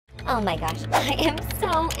Oh my gosh, I am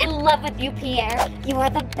so in love with you, Pierre. You are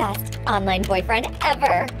the best online boyfriend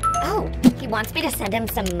ever. Oh, he wants me to send him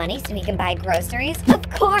some money so he can buy groceries? Of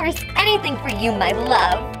course, anything for you, my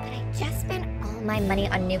love. But I just spent all my money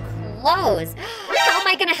on new clothes. How am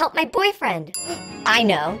I gonna help my boyfriend? I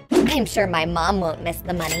know. I'm sure my mom won't miss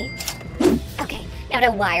the money. Okay, now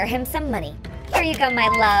to wire him some money. Here you go, my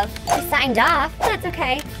love. He signed off. That's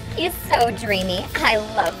okay. He's so dreamy. I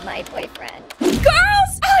love my boyfriend.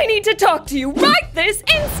 Girls, I need to talk to you right this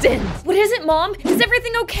instant. What is it, Mom? Is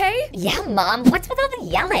everything okay? Yeah, Mom. What's with all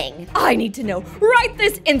the yelling? I need to know right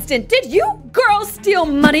this instant. Did you girls steal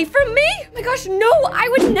money from me? Oh my gosh, no, I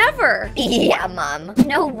would never. Yeah, Mom.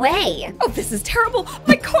 No way. Oh, this is terrible.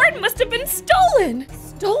 My card must have been stolen.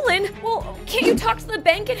 Stolen? Well, can't you talk to the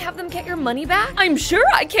bank and have them get your money back? I'm sure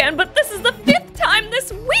I can, but this is the 5th time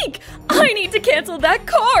this week. I need to cancel that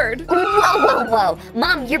card. Whoa.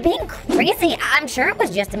 Mom, you're being crazy. I'm sure it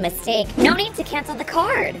was just a mistake. No need to cancel the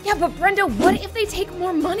card. Yeah, but Brenda, what if they take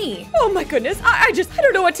more money? Oh my goodness, I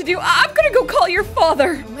don't know what to do. I'm gonna go call your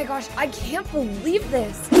father. Oh my gosh, I can't believe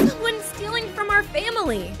this. Someone's stealing from our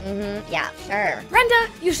family. Yeah, sure. Brenda,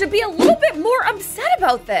 you should be a little bit more upset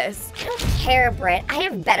about this. I don't care, Britt. I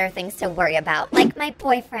have better things to worry about, like my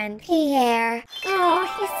boyfriend, Pierre. Oh,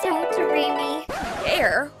 he's so dreamy.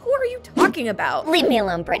 Pierre? Who are you talking about? Leave me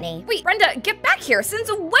alone, Brittany. Wait, Brenda, get back here.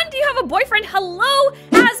 Since when do you have a boyfriend? Hello?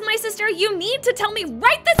 As my sister, you need to tell me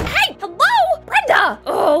right this— Hey, hello? Brenda!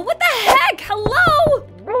 Oh, what the heck? Hello?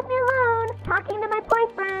 Leave me alone. Talking to my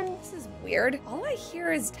boyfriend. This is weird. All I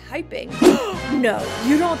hear is typing. No,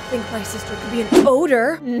 you don't think my sister could be an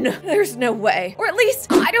ODER? No, there's no way. Or at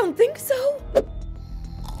least, I don't think so.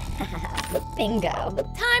 Bingo.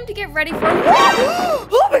 Time to get ready for—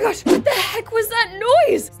 Oh my gosh, what the heck was that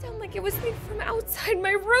noise? Sounded like it was me from outside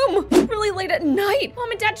my room. It's really late at night.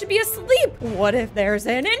 Mom and Dad should be asleep. What if there's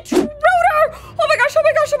an intruder? Oh my gosh, oh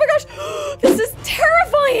my gosh, oh my gosh. This is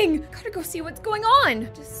terrifying. Gotta go see what's going on.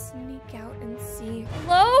 Just sneak out and see.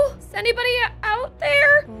 Hello? Is anybody out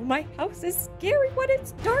there? Oh, my house is scary when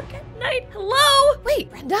it's dark at night. Hello? Wait,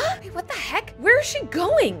 Brenda? Wait, what the heck? Where is she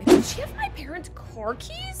going? Does she have my parents' car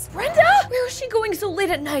keys? Brenda? Where is she going so late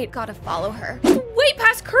at night? Gotta follow her. It's way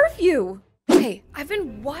past curfew. Okay, I've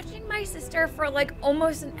been watching my sister for like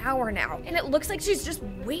almost an hour now, and it looks like she's just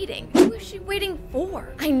waiting. Who is she waiting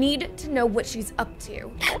for? I need to know what she's up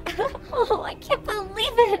to. Oh, I can't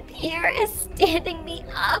believe it. Pierre is standing me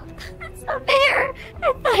up. That's not fair.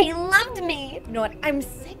 I thought he loved me. You know what? I'm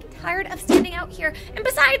sick and tired of standing out here, and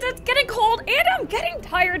besides, it's getting cold, and I'm getting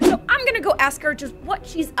tired, so I'm gonna go ask her just what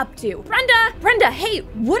she's up to. Brenda, hey,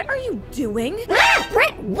 what are you doing?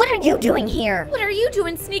 Britt, what are you doing here? What are you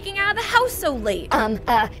doing sneaking out of the house so late?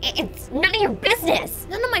 It's none of your business.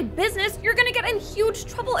 None of my business? You're gonna get in huge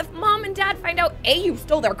trouble if Mom and Dad find out A, you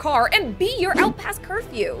stole their car, and B, you're out past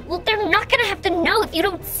curfew. Well, they're not gonna have to know if you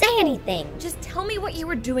don't say anything. Just tell me what you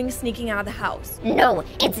were doing sneaking out of the house. No,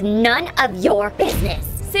 it's none of your business.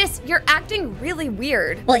 Sis, you're acting really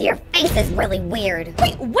weird. Well, your face is really weird.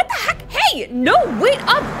 Wait, what the heck? Hey, no, wait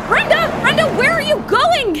up! Brenda, where are you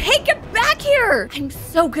going? Hey, get back here! I'm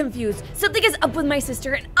so confused. Something is up with my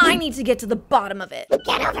sister, and I need to get to the bottom of it.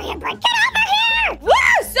 Get over here, Britt, get over here!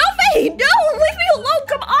 Whoa, Sophie, no, leave me alone,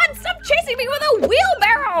 come on, stop chasing me with a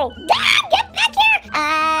wheelbarrow! Get back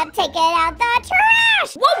here! Take it out the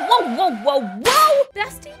trash! Whoa!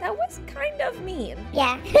 Bestie, that was kind of mean.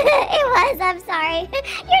 Yeah, it was, I'm sorry.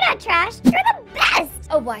 You're not trash, you're the best!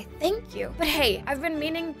 Oh, why, thank you. But hey, I've been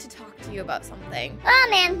meaning to talk to you about something. Oh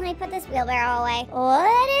man, let me put this wheelbarrow away.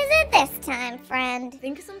 What is it this time, friend? I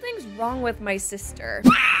think something's wrong with my sister.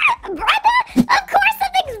 Brenda, of course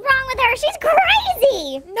something's wrong with her. She's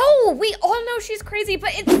crazy. No, we all know she's crazy,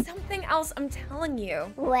 but it's something else, I'm telling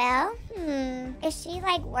you. Well, is she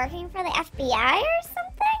like working for the FBI or something?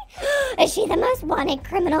 Is she the most wanted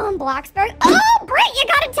criminal in Bloxburg? Oh, Britt, you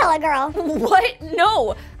gotta tell a girl. What?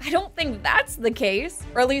 No, I don't think that's the case.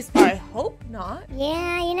 Or at least I hope not.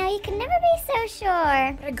 Yeah, you know, you can never be so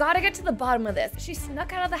sure. But I gotta get to the bottom of this. She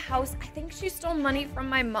snuck out of the house. I think she stole money from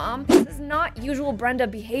my mom. This is not usual Brenda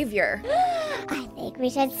behavior. I think we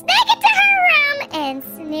should sneak into her room and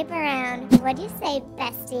snoop around. What'd you say,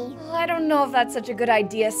 bestie? Well, I don't know if that's such a good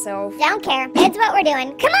idea, Soph. Don't care. It's what we're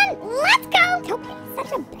doing. Come on, let's go. Don't be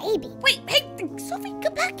such a baby. Wait, hey, Sophie,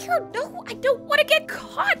 get back here. No, I don't want to get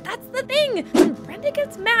caught. That's the thing. When Brenda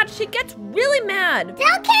gets mad, she gets really mad.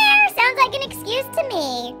 Don't care. Sounds like an excuse to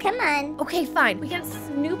me. Come on. Okay, fine. We can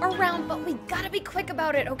snoop around, but we gotta be quick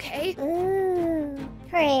about it, okay? Ooh,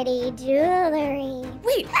 pretty jewelry.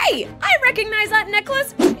 Wait, hey, I recognize that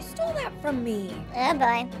necklace. She stole that from me. Oh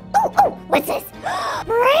boy. Oh, what's this?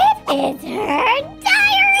 Britt, it's her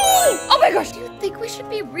diary. should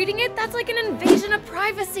be reading it. That's like an invasion of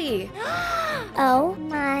privacy. Oh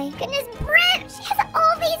my goodness, Britt! She has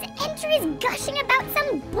all these entries gushing about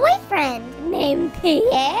some boyfriend named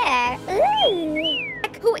Pierre. Ooh.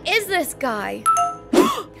 Who is this guy?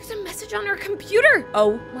 There's a message on her computer.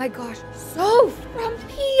 Oh my gosh. So from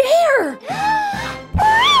Pierre.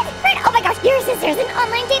 Britt, oh my gosh, your sister's an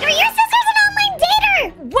online dater. Your sister's an online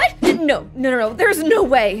dater. What? No. There's no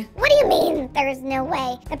way. What do you mean, there's no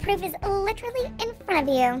way? The proof is literally in front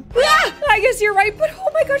of you. Ah, I guess you're right, but oh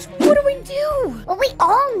my gosh, what do we do? Well, we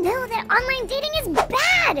all know that online dating is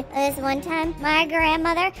bad. This one time, my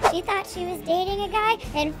grandmother, she thought she was dating a guy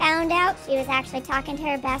and found out she was actually talking to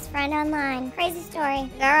her best friend online. Crazy story.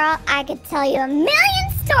 Girl, I could tell you a million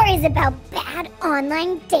stories about bad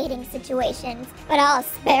online dating situations, but I'll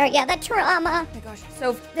spare you the trauma. Oh my gosh,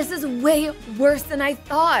 so this is way worse than I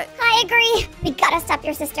thought. I agree. We gotta stop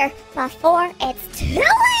your sister before it's too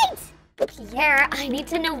late. Pierre, I need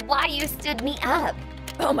to know why you stood me up.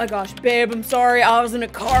 Oh my gosh, babe, I'm sorry. I was in a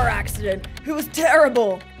car accident. It was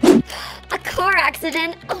terrible. A car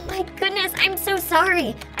accident? Oh my goodness, I'm so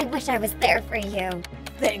sorry. I wish I was there for you.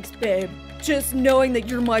 Thanks, babe. Just knowing that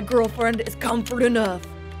you're my girlfriend is comfort enough.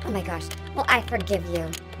 Oh my gosh, well, I forgive you.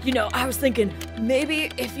 You know, I was thinking, maybe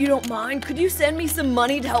if you don't mind, could you send me some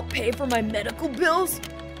money to help pay for my medical bills?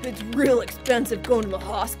 It's real expensive going to the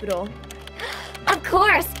hospital. Of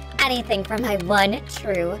course, anything for my one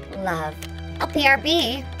true love. A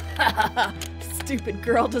PRB. Stupid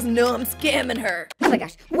girl doesn't know I'm scamming her. Oh my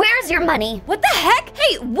gosh, where's your money? What the heck?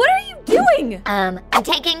 Hey, what are you doing? I'm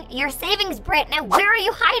taking your savings, Britt. Now, where are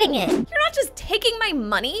you hiding it? You're not just taking my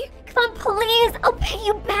money? Come on, please, I'll pay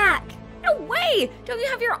you back. No way! Don't you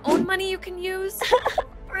have your own money you can use?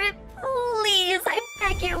 Britt, please, I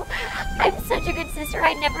beg you. I'm such a good sister.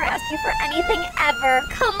 I never asked you for anything ever.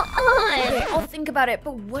 Come on. Okay, I'll think about it,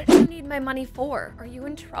 but what do you need my money for? Are you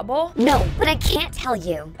in trouble? No, but I can't tell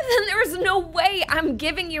you. Then there's no way I'm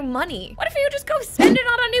giving you money. What if you just go spend it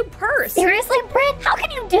on a new purse? Seriously, Britt? How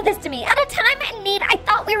can you do this to me? At a time in need, I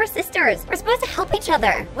thought we were sisters. We're supposed to help each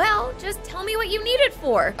other. Well, just tell me what you need it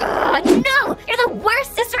for. No! You're the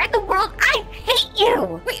worst sister in the world. I hate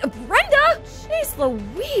you. Wait, Brenda? Jeez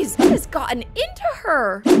Louise, what has gotten into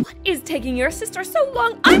her? What is taking your sister so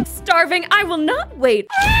long? I'm starving. I will not wait.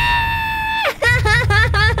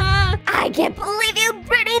 I can't believe you,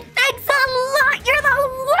 Brittany. Thanks a lot. You're the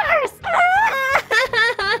worst.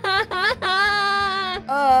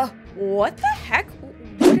 What the heck?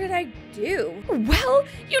 What did I do? Well,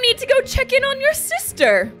 you need to go check in on your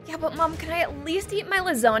sister. Yeah, but Mom, can I at least eat my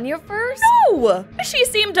lasagna first? No! She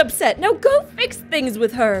seemed upset. Now go fix things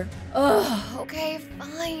with her. Ugh, okay,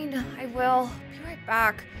 fine. I will. Be right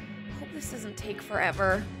back. Hope this doesn't take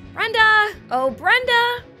forever. Brenda! Oh,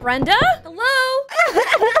 Brenda! Brenda? Hello?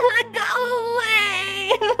 Go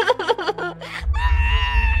away.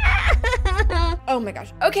 Oh my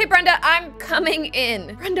gosh. Okay, Brenda, I'm coming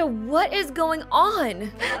in. Brenda, what is going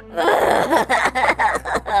on?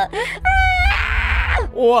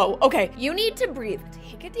 Whoa, okay. You need to breathe.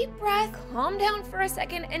 Take a deep breath, calm down for a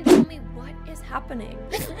second, and tell me what is happening.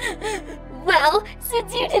 Well,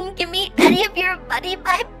 since you didn't give me any of your money,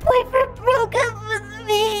 my boyfriend broke up with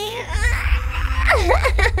me.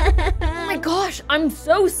 Oh my gosh, I'm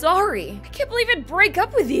so sorry. I can't believe I'd break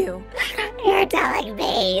up with you. You're telling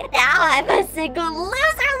me. Now I'm a single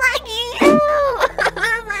loser like you.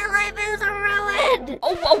 My life is ruined.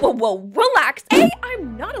 Oh, whoa, relax. A,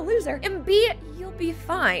 I'm not a loser, and B, you'll be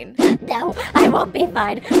fine. No, I won't be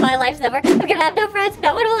fine. My life's over. I'm gonna have no friends.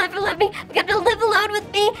 No one will ever love me. I'm gonna live alone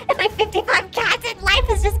with me and my 55 cats, and life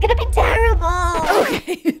is just gonna be terrible.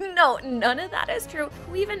 Okay, no, none of that is true.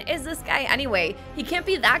 Who even is this guy anyway? He can't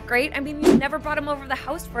be that great. I mean, you never brought him over to the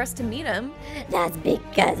house for us to meet him. That's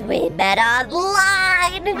because we met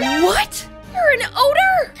online. What? You're an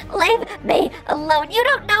ODER? Leave me alone. You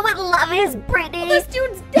don't know what love is, Brittany. Well, this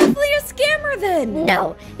dude's definitely a scammer then.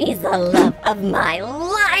 No, he's the love of my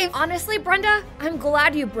life. Honestly, Brenda, I'm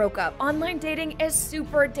glad you broke up. Online dating is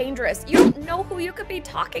super dangerous. You don't know who you could be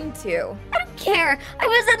talking to. I don't care. I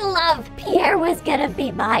was in love. Pierre was gonna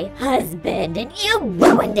be my husband, and you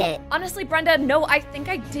ruined it. Honestly, Brenda, no, I think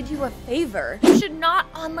I did you a favor. You should not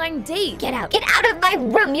online date. Get out. Get out of my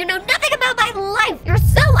room. You know nothing about my life. You're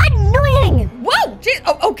so annoying. Whoa! Jeez.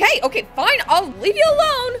 Oh, okay, fine. I'll leave you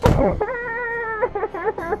alone.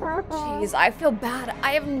 Jeez, I feel bad.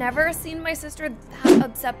 I have never seen my sister that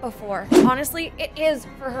upset before. Honestly, it is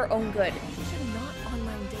for her own good. You should not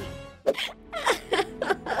online date.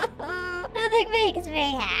 Nothing makes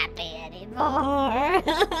me happy anymore.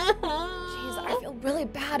 Jeez, I feel really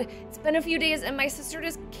bad. It's been a few days and my sister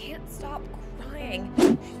just can't stop crying.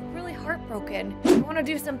 She's really heartbroken. I want to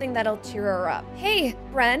do something that'll cheer her up. Hey,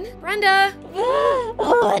 Brenda.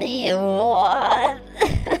 What do you want?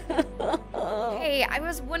 Hey, I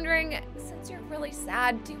was wondering, since you're really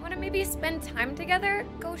sad, do you want to maybe spend time together?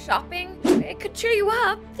 Go shopping? It could cheer you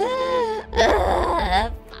up.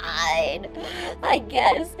 Fine. I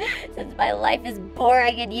guess. Since my life is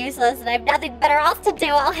boring and useless and I have nothing better else to do,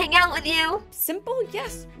 I'll hang out with you. Simple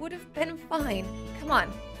yes would have been fine. Come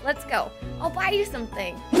on, let's go. I'll buy you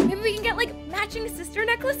something. Maybe we can get like matching sister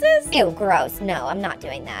necklaces? Ew, gross. No, I'm not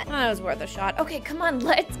doing that. That was worth a shot. Okay, come on,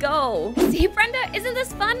 let's go. See, Brenda, isn't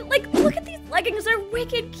this fun? Like, look at these leggings, they're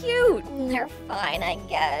wicked cute. They're fine, I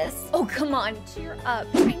guess. Oh, come on, cheer up.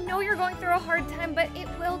 I know you're going through a hard time, but it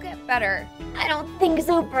will get better. I don't think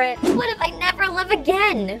so, Britt. What if I never live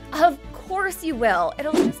again? Of course you will.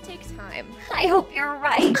 It'll just take time. I hope you're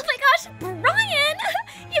right. Oh my gosh, Brian!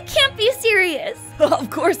 You can't be serious. Of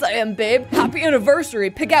course I am, babe. Happy anniversary.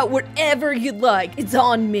 Pick out whatever you'd like. It's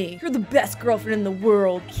on me. You're the best girlfriend in the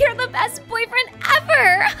world. You're the best boyfriend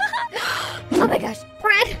ever. Oh my gosh,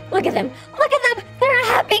 Britt, look at them. Look at them. They're a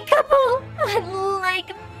happy couple.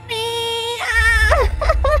 Unlike me.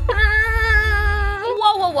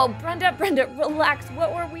 Whoa, Brenda, relax.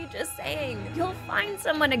 What were we just saying? You'll find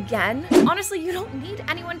someone again. Honestly, you don't need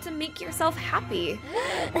anyone to make yourself happy.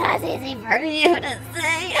 That's easy for you to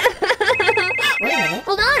say. Wait a minute,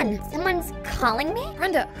 hold on. Someone's calling me?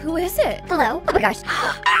 Brenda, who is it? Hello? Oh my gosh.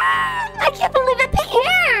 I can't believe it,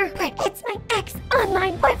 Pierre. Britt, it's my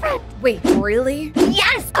ex-online boyfriend. Wait, really?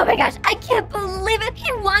 Yes! Oh my gosh, I can't believe it.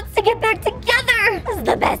 He wants to get back together. This is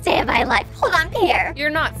the best day of my life. Hold on, Pierre. You're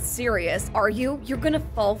not serious, are you? You're gonna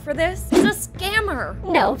fall for this? He's a scammer.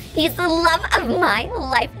 No, he's the love of my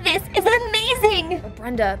life. This is amazing. But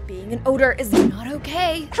Brenda, being an ODER is not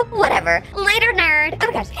okay. Whatever. Later, nerd. Oh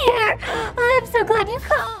my gosh, Pierre. I'm so glad you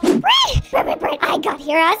called. Britt, I got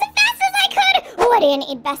here as fast as I could. What do you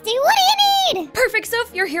need, bestie? What do you need? Perfect,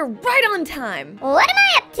 Soph. You're here right on time. What am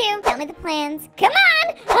I up to? Tell me the plans. Come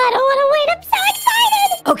on. I don't want to wait. I'm so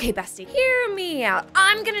excited. Okay, bestie, hear me out.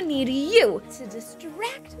 I'm gonna need you to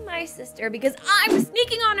distract my sister because I'm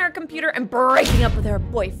sneaking on her computer and breaking up with her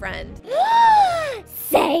boyfriend.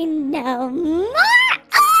 Say no more.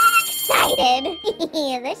 I'm excited.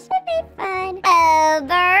 This should be fun. Oh,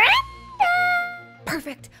 Brenda.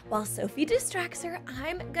 Perfect. While Sophie distracts her,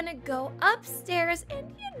 I'm gonna go upstairs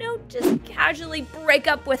and, just casually break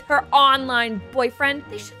up with her online boyfriend.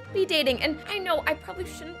 They shouldn't be dating, and I know I probably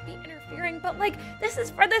shouldn't be interfering, but this is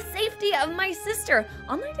for the safety of my sister.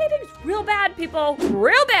 Online dating is real bad, people.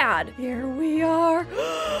 Real bad. Here we are.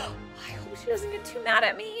 I hope she doesn't get too mad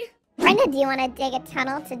at me. Brenda, do you want to dig a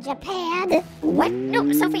tunnel to Japan? What?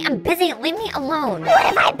 No, Sophie, I'm busy. Leave me alone. What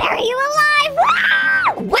if I bury you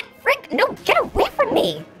alive? What? Frick? No, get away from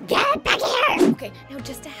me. Get back here. Okay, now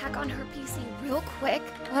just to hack on her PC real quick.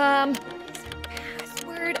 What is her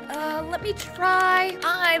password? Let me try.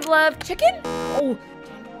 I love chicken. Oh,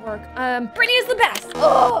 didn't work. Brittany is the best.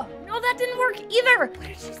 Oh, no, that didn't work either. What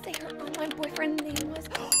did she say her online boyfriend name was?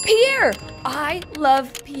 Pierre. I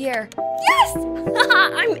love Pierre. Yes,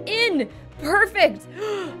 I'm in. Perfect.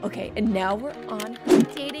 Okay, and now we're on her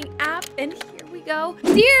dating app, and here we go.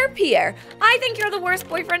 Dear Pierre, I think you're the worst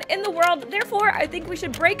boyfriend in the world. Therefore, I think we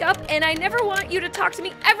should break up, and I never want you to talk to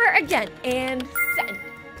me ever again. And send.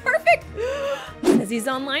 Perfect. Says he's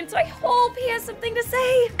online, so I hope he has something to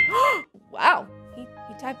say. Wow, he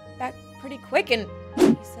typed back pretty quick, and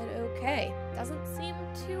he said okay. Doesn't seem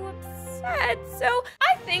too upset, so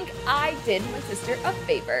I think I did my sister a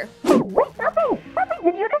favor. Wait, Sophie,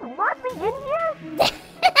 did you just lock me in here?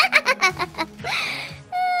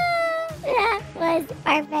 That was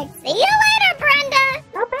perfect. See you later, Brenda.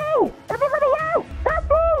 Sophie, let me out.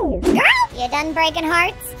 Sophie. Girl, you done breaking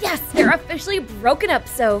hearts? Yes, they're officially broken up,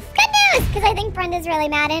 Soph. Good news, because I think Brenda's really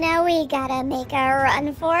mad, and we gotta make a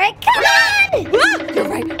run for it. Come on! You're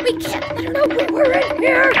right, we can't let her know we're in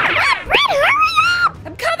here. Brenda, hurry up!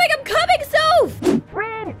 I'm coming, Soph!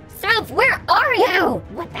 Fred! Soph, where are you?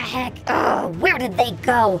 What the heck? Oh, where did they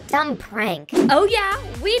go? Dumb prank. Oh yeah,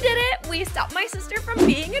 we did it. We stopped my sister from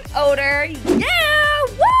being an ODER. Yeah,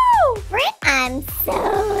 woo! Britt, I'm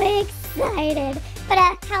so excited. But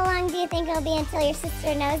how long do you think it'll be until your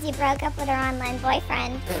sister knows you broke up with her online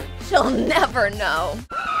boyfriend? She'll never know.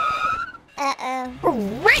 Uh-oh.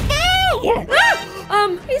 Brittany!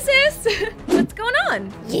 Hey sis, what's going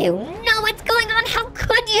on? You know what's going on? How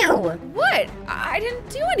could you? What? I didn't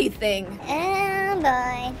do anything. Oh,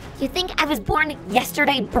 boy. You think I was born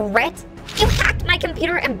yesterday, Britt? You hacked my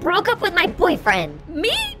computer and broke up with my boyfriend.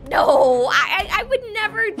 Me? No, I would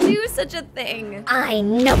never do such a thing. I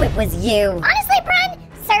know it was you. Honestly, Bren,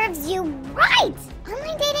 serves you right.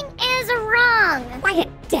 Online dating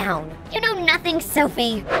quiet down. You know nothing,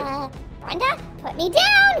 Sophie. Brenda, put me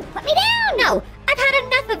down! Put me down! No, I've had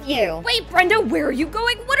enough of you. Wait, Brenda, where are you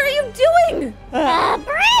going? What are you doing?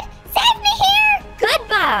 Britt, save me here!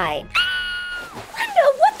 Goodbye. Brenda,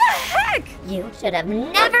 what the heck? You should have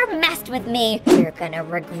never messed with me. You're gonna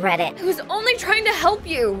regret it. I was only trying to help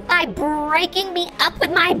you. By breaking me up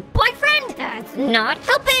with my boyfriend? That's not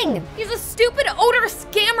helping. He's a stupid ODER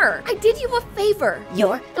scammer. I did you a favor.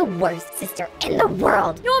 You're the worst sister in the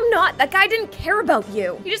world. No, I'm not. That guy didn't care about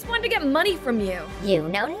you. He just wanted to get money from you. You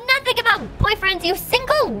know nothing about boyfriends, you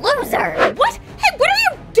single loser. What? Hey, what are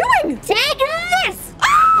you doing? Take this.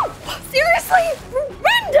 Oh! Seriously?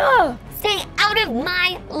 Brenda! Stay out of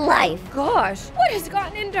my life. Gosh, what has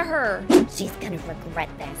gotten into her? She's gonna regret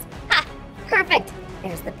this. Ha! Perfect.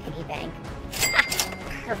 There's the piggy bank. Ha!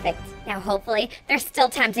 Perfect. Now hopefully there's still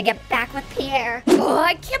time to get back with Pierre. Oh,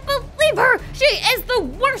 I can't believe her. She is the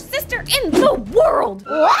worst sister in the world.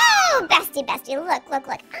 Whoa, bestie, look.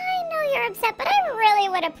 I know you're upset, but I really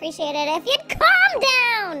would appreciate it if you'd calm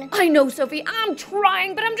down. I know, Sophie, I'm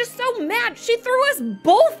trying, but I'm just so mad. She threw us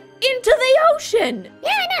both into the ocean. Yeah,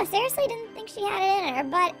 I know, seriously didn't think she had it in her,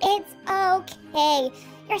 but it's okay.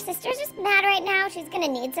 Your sister's just mad right now. She's gonna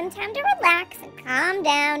need some time to relax and calm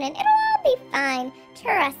down, and it'll all be fine.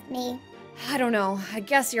 Trust me. I don't know. I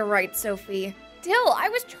guess you're right, Sophie. Still, I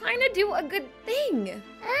was trying to do a good thing.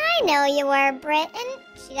 I know you were, Britt, and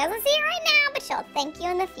she doesn't see it right now, but she'll thank you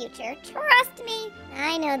in the future. Trust me.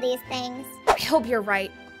 I know these things. I hope you're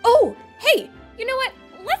right. Oh, hey, you know what?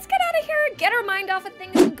 Let's get out of here, get our mind off of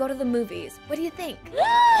things, and go to the movies. What do you think?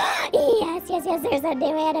 Yes, there's a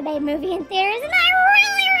new anime movie in theaters, and I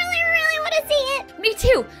really want to see it. Me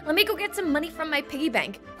too. Let me go get some money from my piggy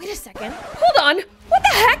bank. Wait a second. Hold on. What the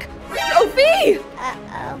heck? Sophie!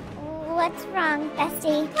 Uh-oh. What's wrong,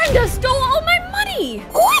 bestie? Brenda stole all my money!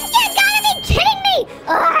 What? You gotta be kidding me!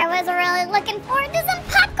 Oh, I was really looking forward to some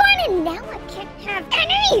popcorn, and now I can't have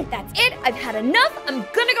any! That's it. I've had enough. I'm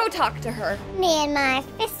gonna go talk to her. Me and my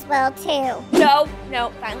fists will, too. No,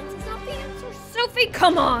 violence is not the answer. Sophie,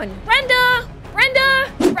 come on. Brenda,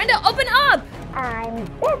 open up! I'm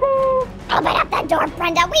busy. Open up that door,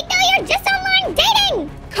 Brenda. We know you're just online dating!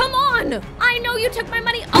 Come on! I know you took my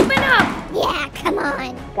money. Open up! Yeah, come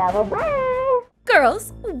on. Go away.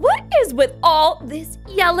 Girls, what is with all this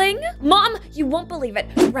yelling? Mom, you won't believe it.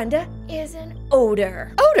 Brenda is an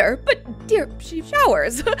ODER. ODER? But dear, she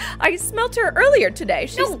showers. I smelt her earlier today.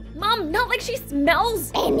 No, Mom, not like she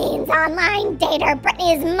smells. It means online dater,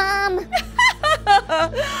 Brittany's mom.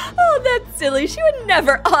 Oh, that's silly. She would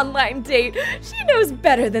never online date. She knows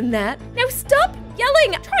better than that. Now stop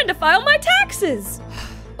yelling. I'm trying to file my taxes.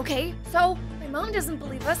 Okay, so my mom doesn't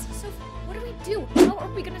believe us. So what do we do? How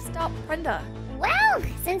are we gonna stop Brenda? Well,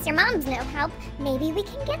 since your mom's no help, maybe we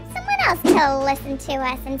can get someone else to listen to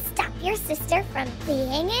us and stop your sister from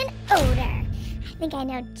being an ODER. I think I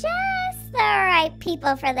know just the right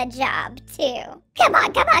people for the job, too. Come on.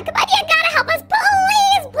 You gotta help us,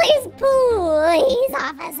 please,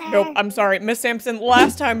 officer. Nope, I'm sorry. Miss Sampson,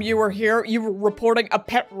 last time you were here, you were reporting a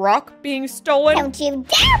pet rock being stolen. Don't you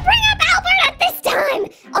dare bring up Albert at this time!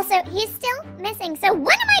 Also, he's still missing, so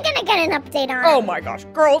when am I gonna get an update on him? Oh my gosh,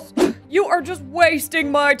 girls, you are just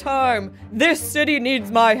wasting my time. This city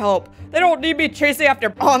needs my help. They don't need me chasing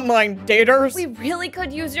after online daters. We really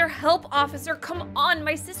could use your help, officer. Come on,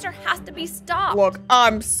 my sister has to be stopped. Look,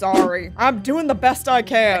 I'm sorry. I'm doing the best I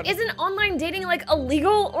can. Isn't online dating like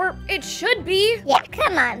illegal, or it should be? Yeah,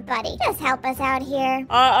 come on, buddy. Just help us out here.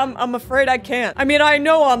 I'm afraid I can't. I mean, I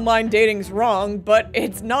know online dating's wrong, but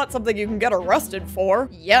it's not something you can get arrested for.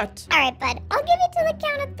 Yet. All right, bud. I'll give you to the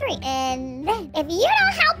count of 3. And then, if you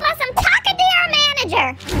don't help us, I'm talking to your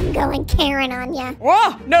manager. I'm going Karen on ya.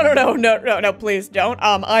 Whoa! No, please don't.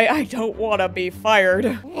 I don't want to be fired.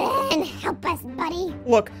 Then help us, buddy.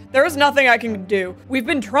 Look, there is nothing I can do. We've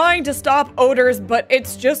been trying to stop ODERs, but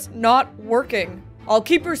it's just not working. I'll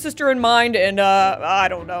keep your sister in mind and, I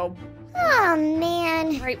don't know. Oh,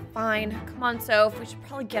 man. All right, fine. Come on, Soph. We should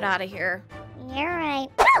probably get out of here. You're right.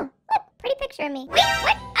 Oh, look, pretty picture of me. Wait,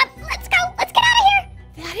 what? Let's go. Let's get out of here.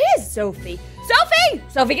 That is Sophie. Sophie!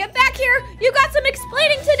 Sophie, get back here! You got some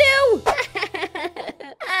explaining to do!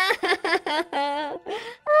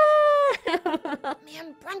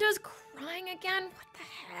 Man, Brenda's crying again? What the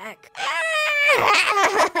heck?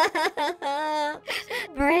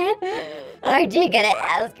 Britt, aren't you gonna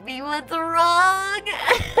ask me what's wrong?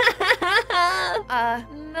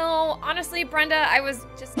 No. Honestly, Brenda, I was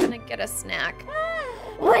just gonna get a snack.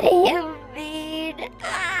 What do you mean?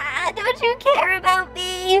 Don't you care about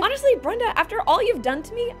me? Honestly, Brenda, after all you've done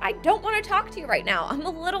to me, I don't want to talk to you right now. I'm a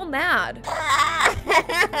little mad.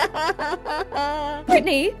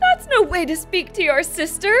 Brittany, that's no way to speak to your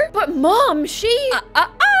sister. But Mom, she...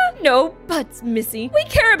 No buts, Missy. We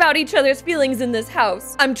care about each other's feelings in this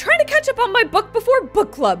house. I'm trying to catch up on my book before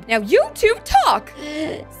book club. Now you two talk.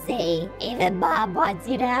 See, even Mom wants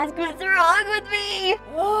you to ask what's wrong with me.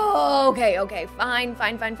 Oh, okay, fine.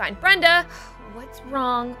 Brenda, what's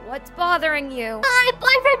wrong? What's bothering you? My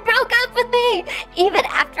boyfriend broke up with me. Even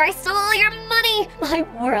after I stole all your money, my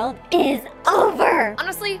world is over.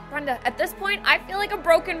 Honestly, Brenda, at this point, I feel like a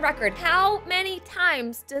broken record. How many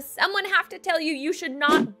times does someone have to tell you you should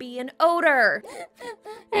not be an ODER?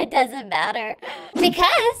 It doesn't matter.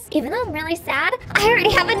 Because even though I'm really sad, I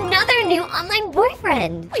already have another new online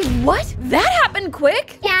boyfriend. Wait, what? That happened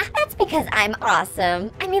quick? Yeah, that's because I'm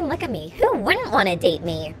awesome. I mean, look at me. Who wouldn't want to date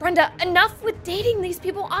me? Brenda, enough with dating these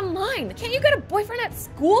people online. Can't you get a boyfriend at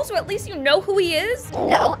school so at least you know who he is?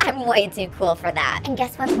 No, I'm way too cool for that. And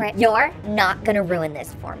guess what, Britt? You're not gonna ruin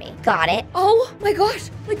this for me. Got it? Oh my gosh,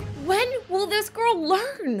 like when will this girl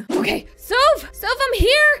learn? Okay, Soph, I'm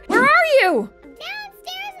here. Where are you?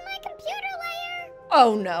 Downstairs in my computer layer.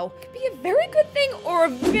 Oh no, it could be a very good thing or a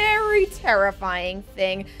very terrifying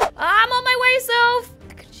thing. I'm on my way, Soph.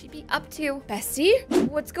 What could she be up to? Bestie,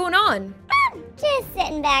 what's going on? Just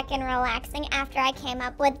sitting back and relaxing after I came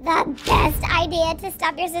up with the best idea to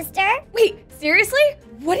stop your sister. Wait, seriously?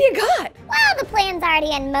 What do you got? Well, the plan's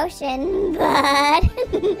already in motion, but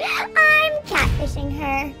I'm catfishing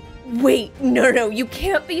her. Wait, no, you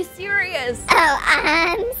can't be serious. Oh,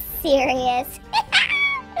 I'm serious.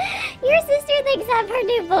 Your sister thinks I'm her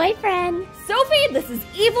new boyfriend. Sophie, this is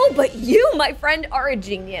evil, but you, my friend, are a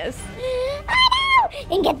genius. I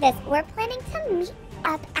know! And get this, we're planning to meet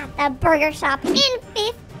up at the burger shop in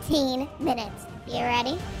 15 minutes. You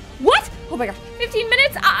ready? What? Oh my gosh, 15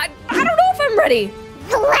 minutes? I don't know if I'm ready.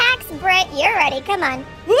 Relax, Britt. You're ready. Come on.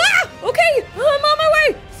 Ah, okay, I'm on my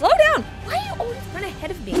way. Slow down. Why do you always run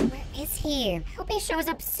ahead of me? Where is he? Hope he shows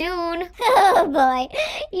up soon. Oh boy,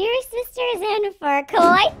 your sister's in for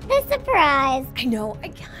quite the surprise. I know, I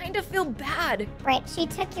kind of feel bad. Britt, she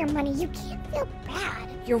took your money. You can't feel bad.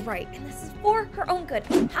 You're right, and this is for her own good.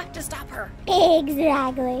 I have to stop her.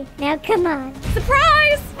 Exactly. Now come on.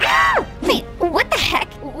 Surprise! Ah! Wait, what the heck?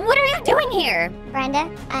 What are you doing here? Brenda,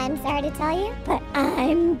 I'm sorry to tell you, but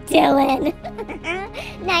I'm Dylan.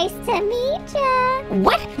 Nice to meet ya.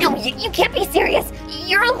 What? No, you can't be serious.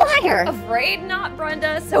 You're a liar. Afraid not,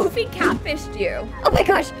 Brenda. Sophie catfished you. Oh my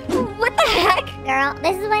gosh, what the heck? Girl,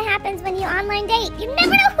 this is what happens when you online date. You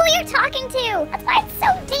never know who you're talking to. That's why it's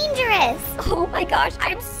so dangerous. Oh my gosh,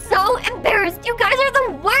 I'm so embarrassed. You guys are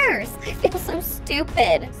the worst. I feel so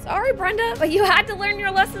stupid. Sorry, Brenda, but you had to learn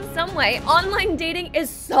your lesson some way. Online dating is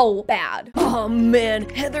so bad. Oh man,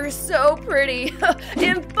 Heather's so pretty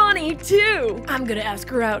and funny too. I'm gonna ask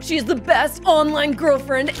her out. She's the best online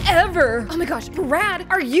girlfriend ever. Oh my gosh, Brad,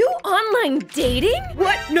 are you online dating?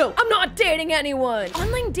 What? No, I'm not dating anyone.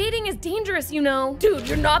 Online dating is dangerous, you know. Dude,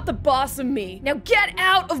 you're not the boss of me. Now get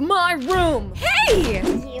out of my room. Hey!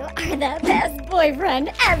 You are the best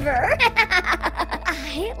boyfriend ever.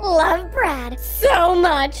 I love Brad so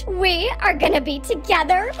much. We are gonna be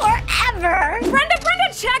together forever. Brenda,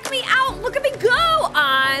 check me out. Look at me go.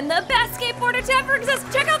 I'm the best skateboarder to ever exist.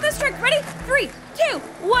 Check out this trick. Ready? 3, 2,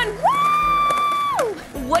 1. Woo!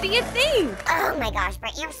 What do you think? Oh my gosh,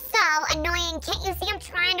 Brett, you're so annoying. Can't you see I'm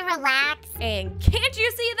trying to relax? And can't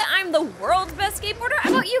you see that I'm the world's best skateboarder?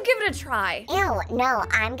 How about you give it a try? Ew, no,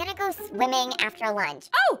 I'm gonna go swimming after lunch.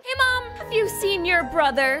 Oh, hey Mom, have you seen your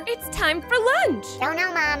brother? It's time for lunch. Don't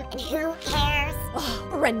know, Mom, and who cares? Oh,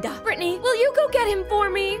 Brenda. Brittany, will you go get him for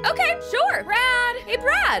me? Okay, sure. Brad. Hey,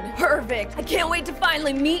 Brad. Perfect. I can't wait to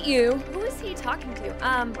finally meet you. Who is he talking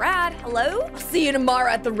to? Brad, hello? I'll see you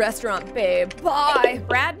tomorrow at the restaurant, babe. Bye.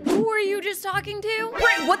 Brad, who were you just talking to?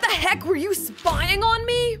 Britt, what the heck? Were you spying on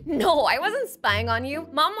me? No, I wasn't spying on you.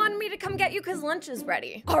 Mom wanted me to come get you because lunch is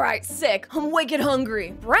ready. All right, sick. I'm wicked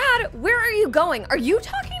hungry. Brad, where are you going? Are you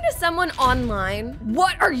talking to someone online?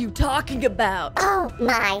 What are you talking about? Oh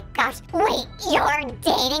my gosh, wait, you're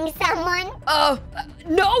dating someone?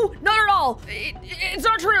 No, not at all. It's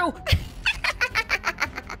not true.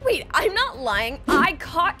 Wait, I'm not lying. I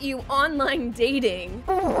caught you online dating.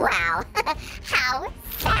 Wow, how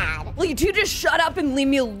sad. Will you two just shut up and leave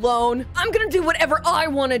me alone? I'm gonna do whatever I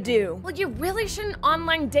wanna do. Well, you really shouldn't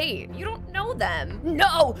online date. You don't know them.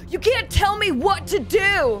 No, you can't tell me what to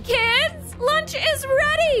do. Kids, lunch is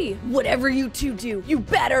ready. Whatever you two do, you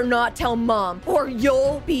better not tell Mom or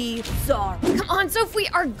you'll be sorry. Come on, Sophie, we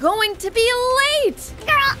are going to be late.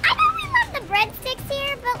 Girl, I know we love the breadsticks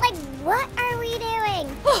here, but like, what are we doing?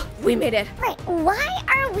 We made it. Wait, why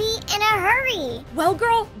are we in a hurry? Well,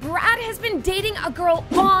 girl, Brad has been dating a girl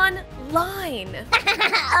online. line.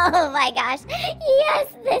 Oh my gosh. Yes,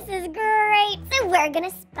 this is great. So we're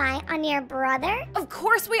gonna spy on your brother? Of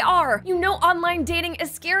course we are. You know online dating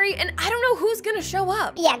is scary, and I don't know who's gonna show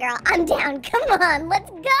up. Yeah, girl, I'm down. Come on, let's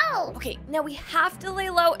go. Okay, now we have to lay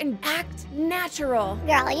low and act natural.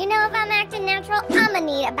 Girl, you know if I'm acting natural, I'm gonna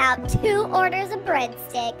need about 2 orders of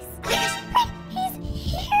breadsticks. He's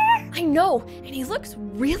here. I know, and he looks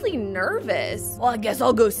really nervous. Well, I guess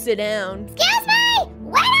I'll go sit down. Excuse me!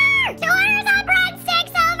 Waiter! 2 orders of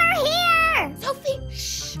breadsticks over here! Sophie,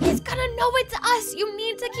 shh! He's gonna know it's us. You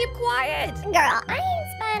need to keep quiet. Girl, I ain't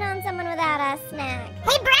spying on someone without a snack.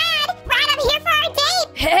 Hey, Brad! Brad, I'm here for our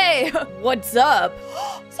date! Hey, what's up?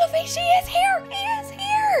 Sophie, she is here. He is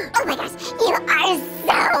here. Oh my gosh, you are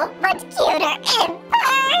so much cuter in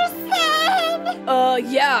person!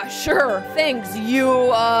 Yeah, sure. Thanks.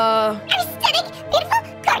 You, Aesthetic, beautiful,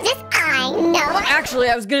 gorgeous, I know. Actually,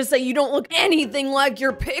 I was gonna say you don't look anything like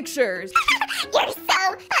your pictures. You're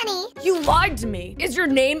so funny. You lied to me. Is your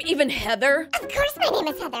name even Heather? Of course my name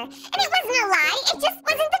is Heather, and it wasn't a lie, it just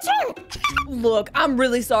wasn't the truth. Look, I'm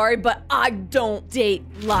really sorry, but I don't date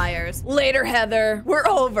liars. Later, Heather. We're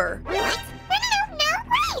over. What?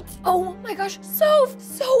 No, wait. Oh my gosh, so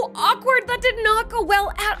awkward. That did not go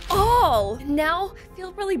well at all. Now I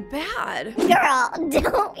feel really bad. Girl,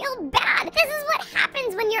 don't feel bad. This is what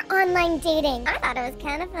happens when you're online dating. I thought it was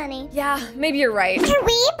kind of funny. Yeah, maybe you're right. Are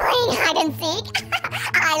we playing hide and seek?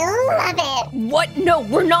 I love it. What? No,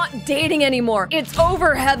 we're not dating anymore. It's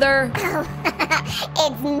over, Heather. Oh,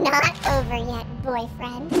 it's not over yet,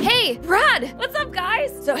 boyfriend. Hey, Brad! What's up,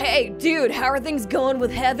 guys? So, hey, dude, how are things going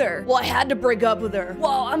with Heather? Well, I had to break up with her.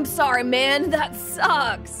 Well, I'm sorry, man. That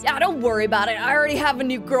sucks. Yeah, don't worry about it. I already have a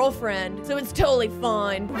new girlfriend, so it's totally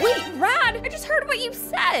fine. Wait, Brad, I just heard what you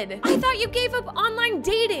said. I thought you gave up online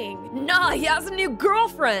dating. Nah, he has a new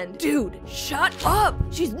girlfriend. Dude, shut up.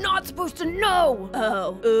 She's not supposed to know.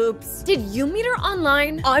 Oh, oops. Did you meet her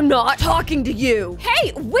online? I'm not talking to you.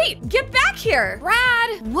 Hey, wait, get back here.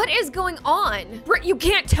 Brad, what is going on? Britt, you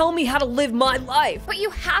can't tell me how to live my life. But you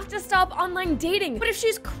have to stop online dating. But if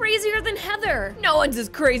she's crazier than Heather? No one's as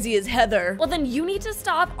crazy as Heather. Well, then you need to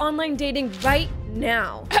stop online dating right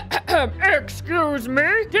now. Excuse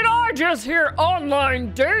me? Did I just hear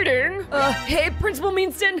online dating? Hey, Principal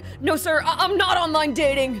Meanston. No, sir, I'm not online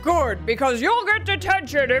dating. Good, because you'll get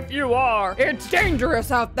detention if you are. It's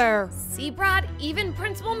dangerous out there. See, Brad, even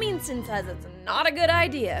Principal Meanston says it's not a good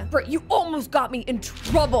idea. Britt, you almost got me in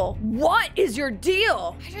trouble. What is your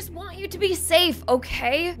deal? I just want you to be safe,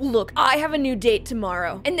 okay? Look, I have a new date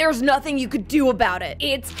tomorrow, and there's nothing you could do about it.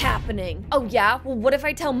 It's happening. Oh yeah? Well, what if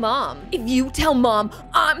I tell Mom? If you tell Mom,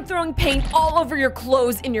 I'm throwing paint all over your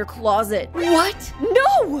clothes in your closet. What?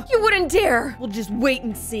 No! You wouldn't dare. We'll just wait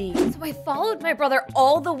and see. So I followed my brother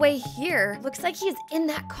all the way here. Looks like he's in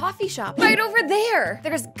that coffee shop right over there.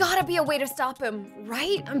 There's gotta be a way to stop him,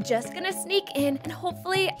 right? I'm just gonna sneak in and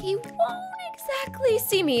hopefully he won't exactly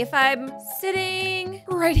see me if I'm sitting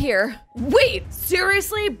right here. Wait,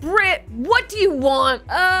 seriously? Britt, what do you want?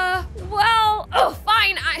 Well, oh,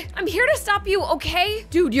 fine. I'm here to stop you, okay?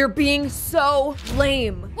 Dude, you're being so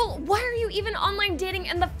lame. Well, why are you even online dating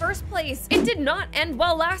in the first place? It did not end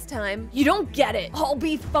well last time. You don't get it. I'll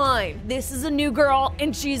be fine. This is a new girl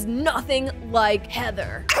and she's nothing like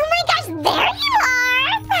Heather. Oh my gosh, there you are!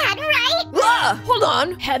 Brad, right? Hold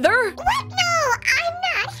on. Heather? What? No,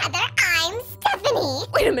 I'm not Heather. I'm Stephanie.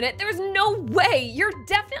 Wait a minute, there's no way. You're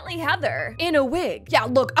definitely Heather. In a wig. Yeah,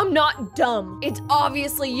 look, I'm not dumb. It's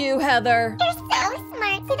obviously you, Heather. You're so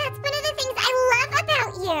smart. See, that's one of the things I love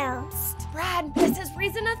about you. Psst, Brad, this is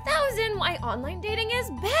reason 1,000 why online dating is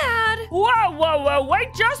bad. Whoa,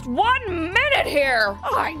 wait just 1 minute here.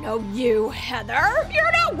 I know you, Heather.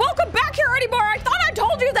 You're not welcome back here anymore. I thought I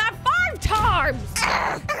told you that 5 times.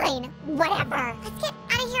 Fine, whatever. Let's get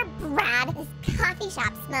out of here, Brad. This coffee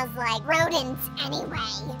shop smells like rodents anyway.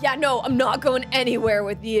 Yeah, no, I'm not going anywhere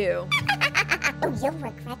with you. Oh, you'll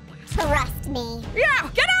regret that. Trust me. Yeah,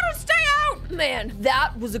 get out and stay out. Man,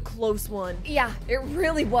 that was a close one. Yeah, it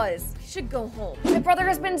really was. I should go home. My brother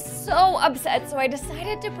has been so upset, so I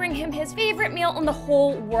decided to bring him his favorite meal in the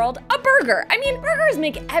whole world, a burger. I mean, burgers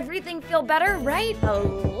make everything feel better, right?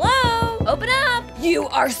 Hello? Open up. You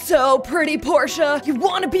are so pretty, Portia. You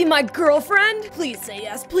want to be my girlfriend? Please say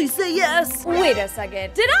yes. Please say yes. Wait a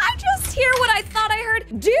second. Did I just hear what I thought I heard?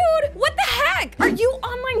 Dude, what the heck? Are you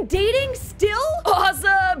online dating still?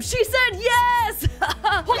 Awesome. She said yes.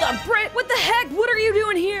 Hold on, Britt. What the heck? What are you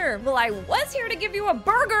doing here? Well, I was here to give you a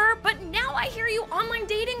burger, but now now I hear you online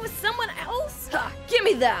dating with someone else? Ha, give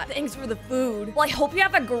me that. Thanks for the food. Well, I hope you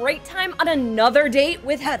have a great time on another date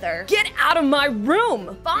with Heather. Get out of my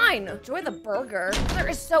room. Fine, enjoy the burger. Heather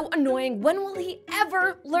is so annoying. When will he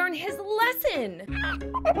ever learn his lesson?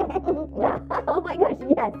 Oh my gosh,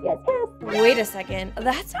 yes. Wait a second.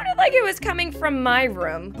 That sounded like it was coming from my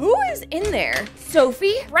room. Who is in there?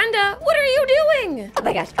 Sophie? Brenda, what are you doing? Oh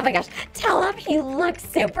my gosh. Tell him he looks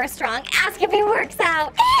super strong. Ask if he works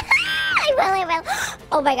out. I will.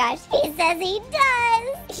 Oh my gosh, he says he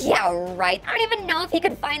does. Yeah, right. I don't even know if he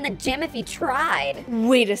could find the gym if he tried.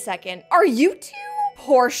 Wait a second. Are you two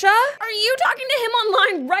Portia? Are you talking to him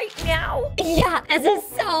online right now? Yeah, this is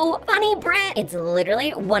so funny, Britt. It's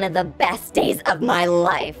literally one of the best days of my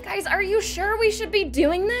life. Guys, are you sure we should be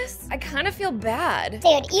doing this? I kind of feel bad.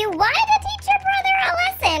 Dude, you wanted to teach your brother a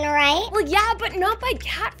lesson, right? Well, yeah, but not by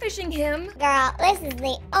catfishing him. Girl, this is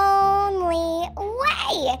the only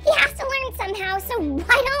way. He has to learn somehow, so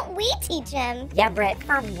why don't we teach him? Yeah, Britt,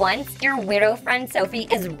 for once, your weirdo friend Sophie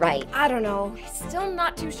is right. I don't know. Still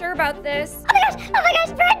not too sure about this. Oh my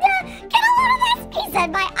gosh, Brenda, get a load of this. He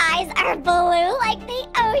said my eyes are blue like the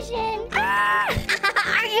ocean.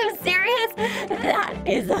 Are you serious? That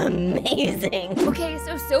is amazing. Okay,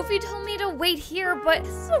 so Sophie told me to wait here, but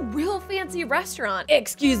this is a real fancy restaurant.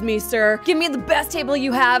 Excuse me, sir. Give me the best table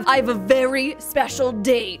you have. I have a very special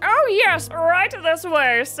date. Oh yes, right this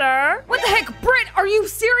way, sir. What the heck, Britt? Are you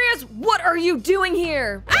serious? What are you doing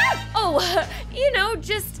here? Ah! Oh,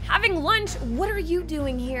 just having lunch. What are you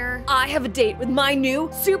doing here? I have a date with my new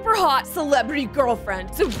super hot celebrity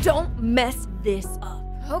girlfriend, so don't mess this up.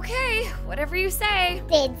 Okay, whatever you say.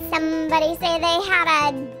 Did somebody say they had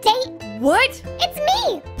a date? What? It's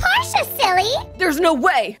me, Portia, silly. There's no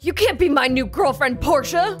way. You can't be my new girlfriend,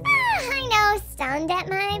 Portia. I know, stunned at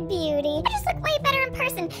my beauty. I just look way better in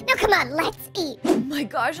person. Now come on, let's eat. Oh my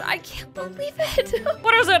gosh, I can't believe it.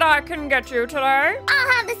 What is it I can get you today?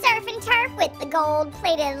 I'll have the surf and turf with the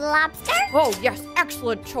gold-plated lobster. Oh yes,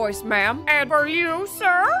 excellent choice, ma'am. And for you,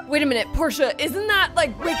 sir? Wait a minute, Portia, isn't that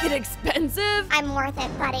like wicked expensive? I'm worth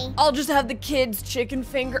it, buddy. I'll just have the kids' chicken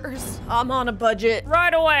fingers. I'm on a budget.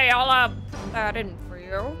 Right away, I'll put that in for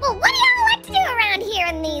you. Well, what do y'all like to do around here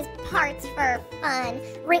in these parts for fun?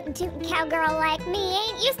 Rootin' tootin' cowgirl like me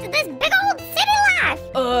ain't used to this big old city life.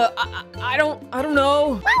 I don't know.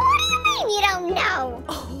 Well, what do you mean you don't know?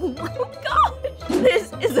 Oh my gosh,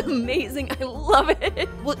 this is amazing. I love it.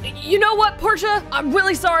 Well, you know what, Portia? I'm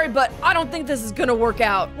really sorry, but I don't think this is gonna work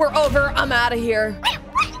out. We're over. I'm out of here. Wait,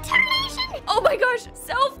 what in tarnation? Oh my gosh,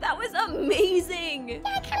 Soph, that was amazing. Yeah,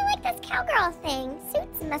 I kind of like this cowgirl thing.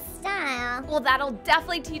 Suits my style. Well, that'll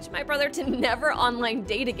definitely teach my brother to never online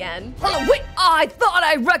date again. Oh, wait, I thought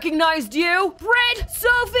I recognized you. Britt,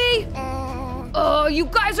 Sophie. Oh, you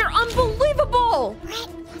guys are unbelievable. Brett,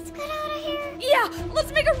 let's get out of here. Yeah,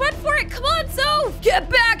 let's make a run for it. Come on, Soph. Get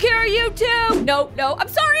back here, you two. No, I'm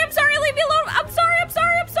sorry. Leave me alone. I'm sorry.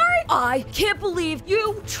 I can't believe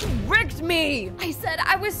you tricked me. I said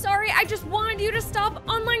I was sorry. I just wanted you to stop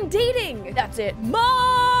online dating. That's it.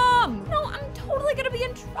 Mom! No, I'm totally gonna be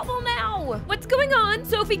in trouble now. What's going on?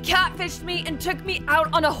 Sophie catfished me and took me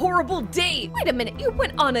out on a horrible date. Wait a minute, you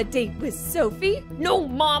went on a date with Sophie? No,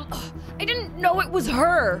 Mom. Ugh, I didn't know it was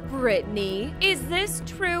her. Brittany, is this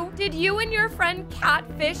true? Did you and your friend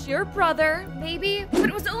catfish your brother? Maybe, but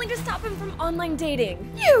it was only to stop him from online dating.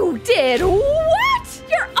 You did what?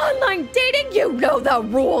 You're online dating? You know the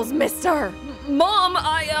rules, mister. Mom,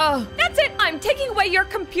 that's it. I'm taking away your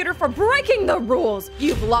computer for breaking the rules.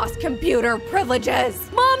 You've lost computer privileges.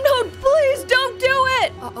 Mom, no, please don't do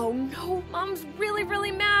it. Uh-oh, no. Mom's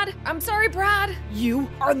really mad. I'm sorry, Brad. You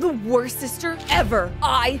are the worst sister ever.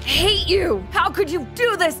 I hate you. How could you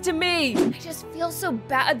do this to me? I just feel so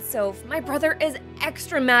bad, Soph. My brother is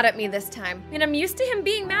extra mad at me this time. I mean, I'm used to him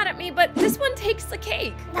being mad at me, but this one takes the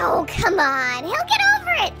cake. Oh, come on. He'll get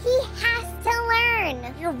over it. He has to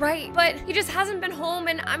learn. You're right, but he just hasn't been home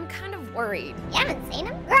and I'm kind of worried. You haven't seen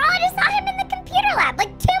him? Girl, I just saw him in the computer lab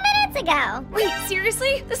like 2 minutes ago. Wait,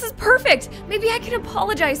 seriously? This is perfect. Maybe I can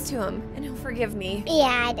apologize to him and he'll forgive me.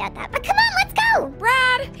 Yeah, I doubt that. But come on, let's go.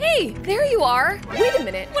 Brad, hey, there you are. Wait a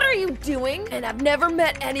minute, what are you doing? And I've never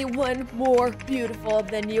met anyone more beautiful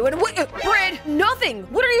than you. And wait, Brad, nothing.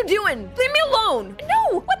 What are you doing? Leave me alone.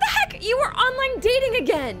 No, what the heck? You were online dating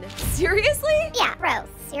again. Seriously? Yeah, bro,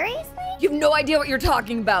 seriously? You have no idea what you're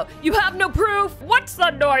talking about. You have no proof. What's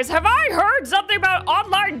the noise? Have I heard something about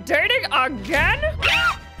online dating again?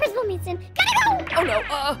 Principal Meadston, gotta go! Oh no,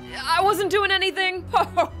 I wasn't doing anything.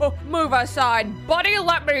 Move aside, buddy.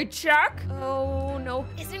 Let me check. Oh no,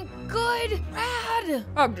 isn't good. Rad.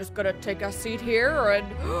 I'm just gonna take a seat here and...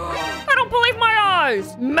 I don't believe my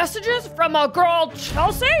eyes! Messages from a girl,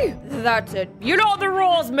 Chelsea? That's it. You know the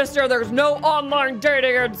rules, mister. There's no online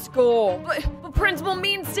dating in school. But Principal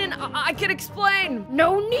Meanston, I can explain.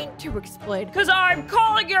 No need to explain, because I'm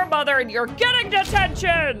calling your mother and you're getting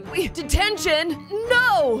detention! Wait, detention?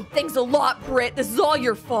 No! Thanks a lot, Britt. This is all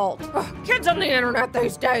your fault. Kids on the internet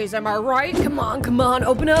these days, am I right? Come on,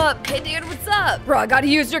 open up. Hey, dude, what's up? Bro, I gotta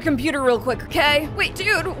use your computer real quick, okay? Wait,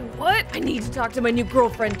 dude, what? I need to talk to my new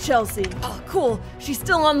girlfriend, Chelsea. Oh, cool. She's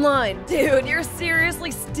still online. Dude, you're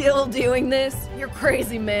seriously still doing this? You're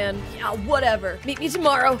crazy, man. Yeah, whatever. Meet me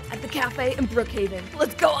tomorrow at the cafe in Brookhaven.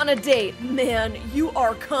 Let's go on a date. Man, you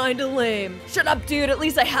are kinda lame. Shut up, dude. At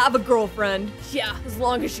least I have a girlfriend. Yeah, as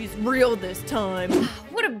long as she's real this time.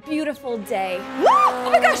 What a beautiful day. Oh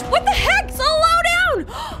my gosh, what the heck? Slow down!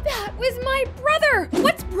 That was my brother!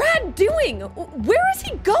 What's Brad doing? Where is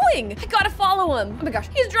he going? I gotta follow him. Oh my gosh,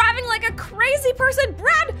 he's driving like a crazy person.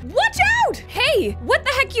 Brad, watch out! Hey, what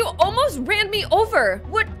the heck? You almost ran me over.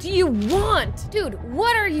 What do you want? Dude,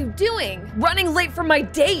 what are you doing? Running late for my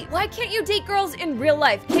date. Why can't you date girls in real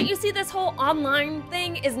life? Can't you see this whole online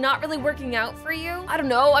thing is not really working out for you? I don't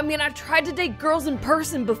know. I mean, I've tried to date girls in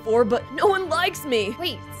person before, but no one likes me.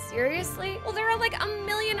 Wait, seriously? Well, there are like a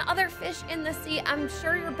million other fish in the sea. I'm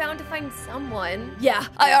sure you're bound to find someone. Yeah,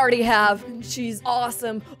 I already have. And she's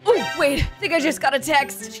awesome. Oh, wait, I think I just got a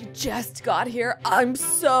text. She just got here. I'm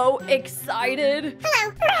so excited.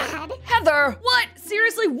 Hello, Brad. Heather, what?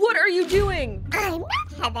 Seriously, what are you doing? I'm not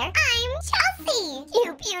Heather. I'm Chelsea.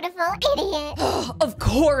 You beautiful idiot. Of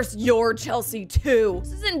course you're Chelsea too.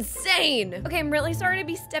 This is insane. Okay, I'm really sorry to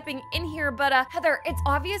be stepping in here, but Heather, it's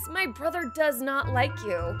obvious my brother does not like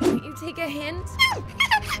you. Can't you take a hint? No,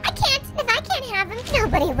 I can't. If I can't have him,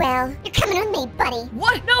 nobody will. You're coming with me, buddy.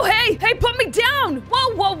 What? No, hey, put me down.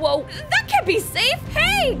 Whoa. That can't be safe.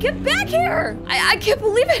 Hey, get back here. I can't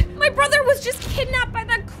believe it. My brother was just kidnapped by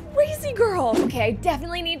that crazy girl. Okay, I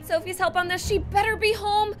definitely need Sophie's help on this. She better be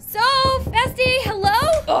home. Soph, bestie, hello?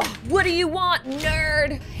 Ugh, what do you want,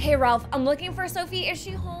 nerd? Hey, Ralph, I'm looking for Sophie. Is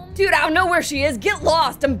she home? Dude, I don't know where she is. Get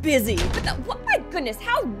lost. I'm busy. What? My goodness,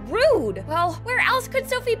 how rude. Well, where else could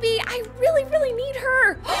Sophie be? I really need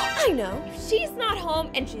her. I know. If she's not home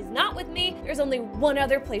and she's not with me, there's only one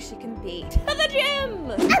other place she can be. To the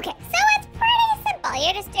gym. Okay, so it's pretty simple.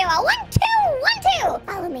 You just do a 1, 2, 1,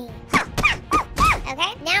 2. Follow me.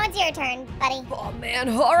 Okay, now it's your turn, buddy. Oh, man.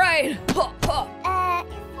 All right. Your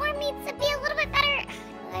form needs to be a little bit better.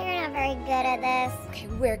 Oh, you're not very good at this. Okay,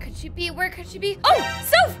 where could she be? Oh,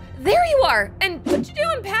 Soph, there you are. And what you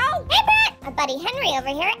doing, pal? Hey, Brett! My buddy Henry over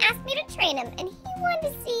here asked me to train him, and he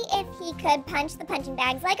wanted to see if he could punch the punching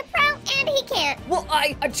bags like a pro, and he can't. Well,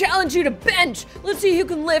 I challenge you to bench. Let's see who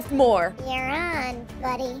can lift more. You're on,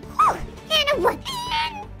 buddy. Whew. And a 1,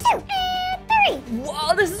 and 2, and 3.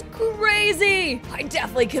 Wow, this is crazy. I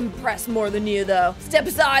definitely can press more than you, though. Step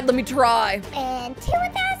aside, let me try. And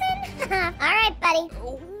 2,000. All right, buddy.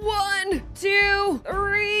 1, 2,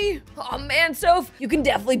 3. Oh man, Soph, you can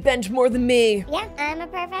definitely bench more than me. Yeah, I'm a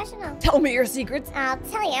professional. Tell me your secrets. I'll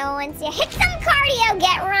tell you once you hit some cardio.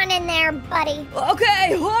 Get running there, buddy.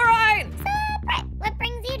 Okay, all right. So, Brett, what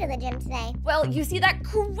brings you to the gym today? Well, you see that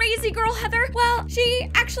crazy girl, Heather? Well, she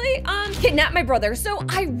actually, kidnapped my brother, so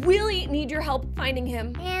I really need your help finding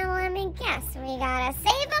him. And let me guess, we gotta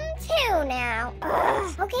save him too now.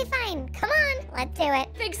 Ugh. Okay, fine. Come on, let's do it.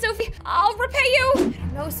 Thanks, Sophie. I'll repay you. I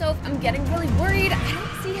don't know, Soph. I'm getting really worried. I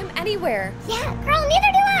don't see him anywhere. Yeah, girl,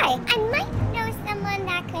 neither do I. I might know someone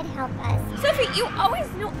that could help us. Sophie, you always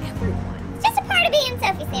know everyone. It's just a part of being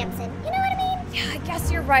Sophie Sampson. You know what I mean? Yeah, I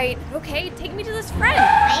guess you're right. Okay, take me to this friend.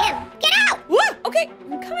 I am. Get out! What? Okay,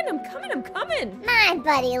 I'm coming. My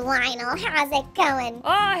buddy Lionel, how's it going?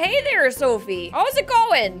 Hey there, Sophie. How's it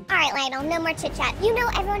going? All right, Lionel, no more chit-chat. You know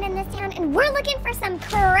everyone in this town, and we're looking for some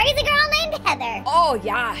crazy girl named Heather. Oh,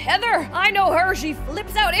 yeah, Heather. I know her. She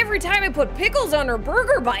flips out every time I put pickles on her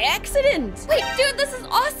burger by accident. Wait, dude, this is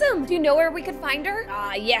awesome. Do you know where we could find her?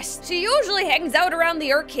 Yes. She usually hangs out around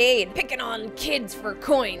the arcade, picking on kids for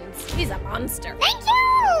coins. She's a monster. Thank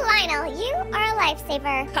you, Lionel. You are a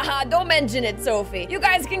lifesaver. Haha, don't mention it, Sophie. You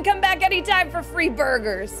guys can come back anytime for free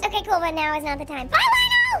burgers. Okay, cool, but now is not the time. Bye,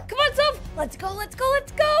 Lionel! Come on, Soph. Let's go.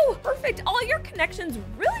 Perfect. All your connections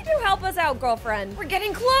really do help us out, girlfriend. We're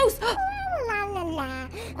getting close. La la la.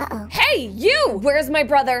 Uh-oh. Hey, you! Where's my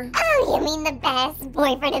brother? Oh, you mean the best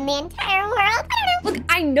boyfriend in the entire world? I don't know. Look,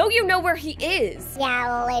 I know you know where he is.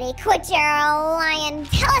 Yeah, lady, quit your lying.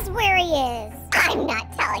 Tell us where he is. I'm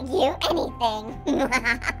not telling you anything. He's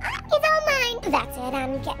all mine. That's it,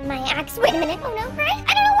 I'm getting my axe. Wait a minute. Oh no, right?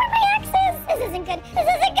 I don't know where my axe is. Is This isn't good. This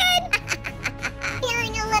isn't good.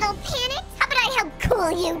 Feeling a little panicked? How about I help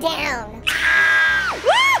cool you down?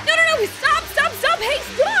 No, stop. Hey,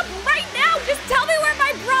 stop right now. Just tell me where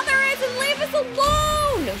my brother is and leave us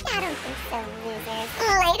alone. I don't think so, losers.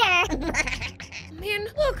 Later. Man,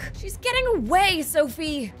 look, she's getting away,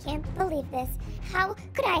 Sophie. Can't believe this. How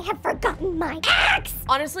could I have forgotten my ex?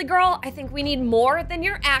 Honestly, girl, I think we need more than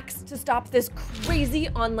your ex to stop this crazy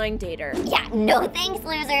online dater. Yeah, no thanks,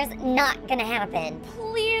 losers. Not gonna happen.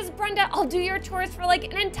 Please, Brenda, I'll do your chores for like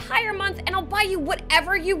an entire month and I'll buy you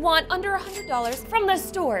whatever you want under $100 from the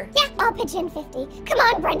store. Yeah, I'll pitch in 50. Come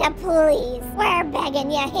on, Brenda, please. We're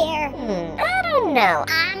begging you here. I don't know.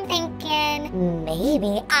 I'm thinking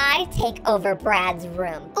maybe I take over Brad's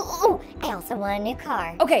room. Ooh, I also want a new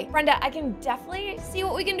car. Okay, Brenda, I can definitely see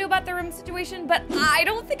what we can do about the room situation, but I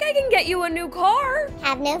don't think I can get you a new car.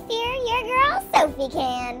 Have no fear, your girl Sophie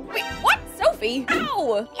can. Wait, what? Sophie?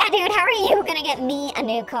 Ow! Yeah, dude, how are you gonna get me a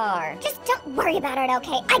new car? Just don't worry about it,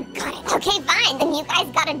 okay? I got it. Okay, fine. Then you guys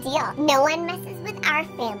got a deal. No one messes with our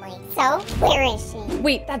family. So, where is she?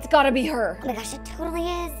 Wait, that's gotta be her. Oh my gosh, it totally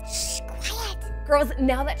is. Shh, quiet. Girls,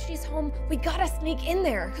 now that she's home, we gotta sneak in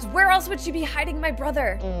there. Because where else would she be hiding my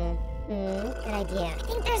brother? Good idea. I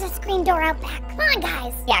think there's a screen door out back. Come on,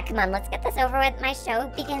 guys. Yeah, come on, let's get this over with. My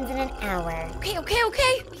show begins in an hour.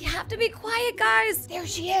 Okay. We have to be quiet, guys. There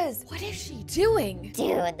she is. What is she doing?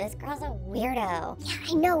 Dude, this girl's a weirdo. Yeah,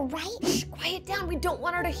 I know, right? Shh, quiet down. We don't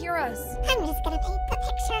want her to hear us. I'm just gonna paint the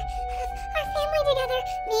picture of our family together.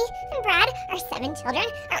 Me and Brad, our 7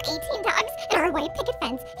 children, our 18 dogs, and our white picket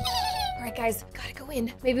fence. All right, guys, gotta go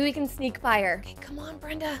in. Maybe we can sneak by her. Okay, come on,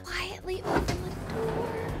 Brenda. Quietly open the door.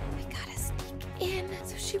 We gotta sneak in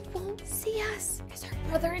so she won't see us. Is her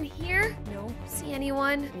brother in here? No, see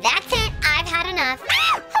anyone? That's it. I've had enough.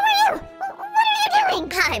 Ah, who are you? What are you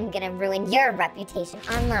doing? I'm gonna ruin your reputation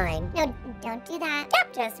online. No, don't do that.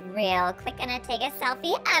 Yep, just real quick, gonna take a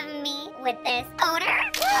selfie of me with this odor.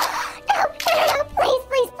 No,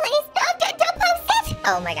 please, don't post it.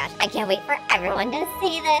 Oh my gosh, I can't wait for everyone to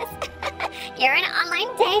see this. You're an online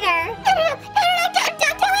dater. No,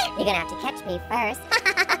 don't do it. You're gonna have to catch me first.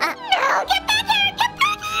 No, get back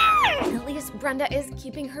here, At least Brenda is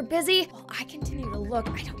keeping her busy. While I continue to look,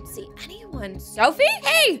 I don't see anyone. Sophie?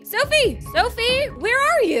 Hey, Sophie! Sophie, where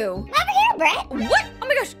are you? Over here, Britt. What? Oh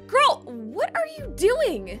my gosh, girl, what are you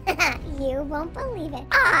doing? You won't believe it.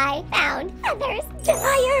 I found Heather's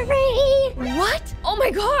diary. What? Oh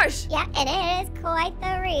my gosh! Yeah, it is quite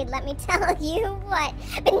the read, let me tell you what.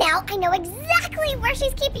 But now I know exactly where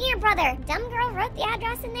she's keeping your brother. Dumb girl wrote the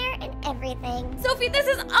address in there and everything. Sophie, this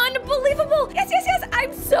is unbelievable! Yes,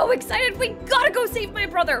 I'm so excited. We gotta go save my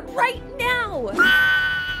brother right now.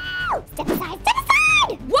 Step aside!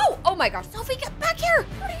 Whoa! Oh my gosh, Sophie, get back here!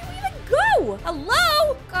 Where do you even go?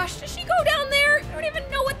 Hello? Gosh, does she go down there? I don't even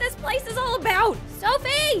know what this place is all about.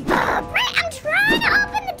 Sophie! Britt, I'm trying to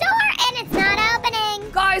open the door and it's not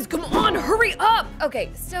opening. Guys, come on, hurry up! Okay,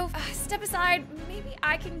 so step aside. Maybe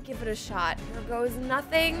I can give it a shot. Here goes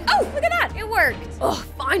nothing. Oh, look at that! It worked. Oh,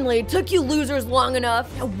 finally! It took you losers long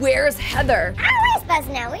enough. Now, where's Heather? How are we supposed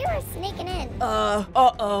to know? We were sneaking in.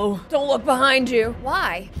 Uh-oh. Don't look behind you.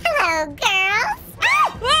 Why? Hello, girls.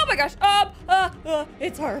 Oh my gosh!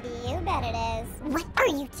 It's her. You bet it is. What are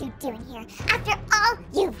you two doing here after all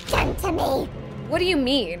you've done to me? What do you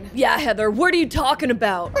mean? Yeah, Heather, what are you talking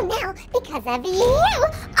about? Well, now, because of you,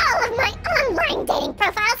 all of my online dating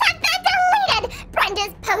profiles have been deleted.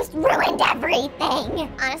 Brenda's post ruined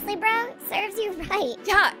everything. Honestly, bro, serves you right.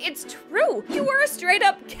 Yeah, it's true. You were a straight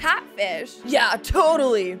up catfish. Yeah,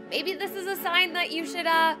 totally. Maybe this is a sign that you should,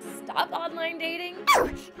 stop online dating? No,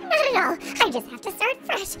 not at all. I just have to start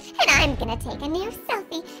fresh, and I'm gonna take a new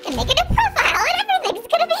selfie and make a new profile, and everything's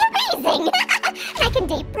gonna be amazing. I can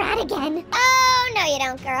date Brad again. Oh, no you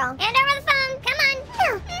don't, girl. Hand over the phone. Come on.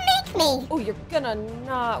 No, make me. Oh, you're gonna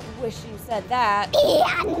not wish you said that.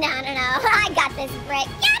 Yeah, no. I got this, Britt.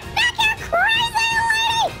 Get back here, crazy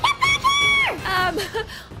lady! Get back here!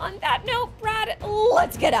 On that note, Brad,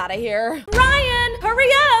 let's get out of here. Ryan, hurry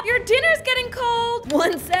up! Your dinner's getting cold.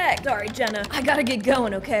 One sec. Sorry, Jenna. I gotta get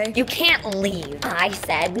going, okay? You can't leave. I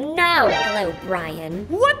said no. Hello, Brian.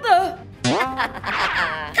 What the?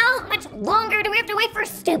 How much longer do we have to wait for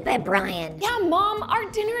stupid Brian? Yeah, Mom, our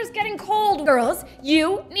dinner is getting cold. Girls,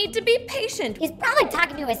 you need to be patient. He's probably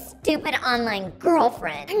talking to his stupid online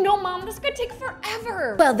girlfriend. I know, Mom, this could take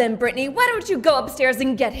forever. Well then, Brittany, why don't you go upstairs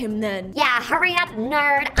and get him then? Yeah, hurry up,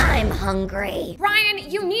 nerd. I'm hungry. Ryan,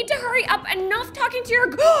 you need to hurry up. Enough talking to your...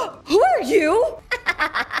 Who are you?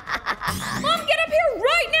 Mom, get up here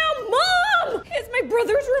right now, Mom! Is my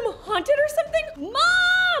brother's room haunted or something?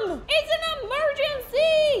 Mom! It's an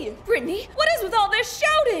emergency! Brittany, Brittany, what is with all this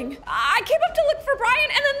shouting? I came up to look for Brian,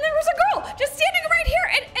 and then there was a girl just standing right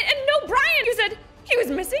here, and no Brian. You said he was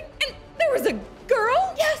missing, and there was a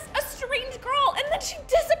girl? Yes, a strange girl, and then she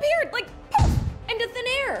disappeared, like poof, into thin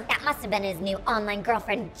air. That must have been his new online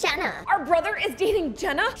girlfriend, Jenna. Our brother is dating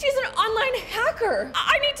Jenna? She's an online hacker.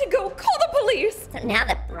 I need to go call the police. So now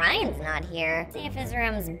that Brian's not here, see if his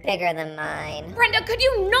room's bigger than mine. Brenda, could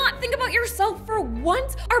you not think about yourself for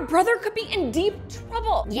once? Our brother could be in deep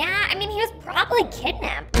trouble. Yeah, I mean, he was probably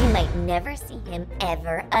kidnapped. We might never see him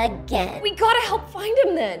ever again. We gotta help find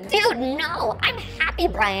him then. Dude, no, I'm happy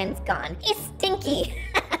Brian's gone. He's stinky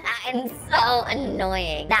and so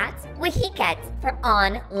annoying. That's what he gets for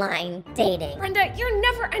online dating. Brenda, you're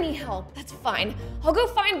never any help. That's fine. I'll go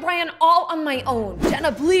find Brian all on my own.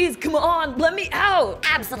 Jenna, please, come on, let me out.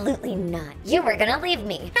 Absolutely not. You were gonna leave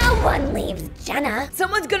me. No one leaves Jenna.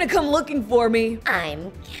 Someone's gonna come looking for me.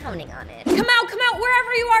 I'm counting on it. Come out,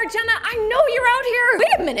 wherever you are, Jenna. I know you're out here.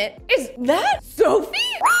 Wait a minute, is that Sophie?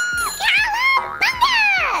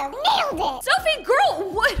 Cowabunga! Nailed it! Sophie,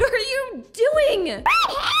 girl, what are you doing? Hey!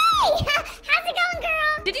 How's it going,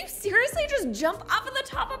 girl? Did you seriously just jump off of the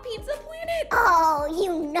top of Pizza Planet? Oh,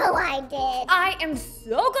 you know I did. I am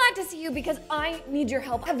so glad to see you because I need your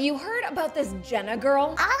help. Have you heard about this Jenna girl?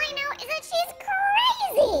 All I know is that she's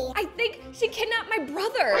crazy. I think she kidnapped my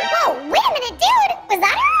brother. Whoa, wait a minute, dude. Was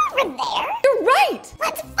that her over there? You're right.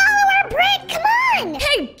 Let's follow her, Britt. Come on.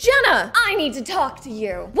 Hey, Jenna, I need to talk to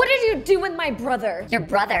you. What did you do with my brother? Your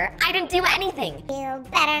brother? I didn't do anything. You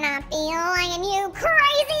better not be lying, you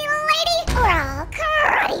crazy lady, or I'll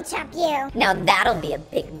karate chop you. Now that'll be a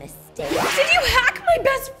big mistake. Did you hack my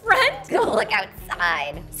best friend? Go look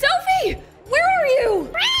outside. Sophie, where are you?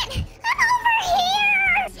 Britt, I'm over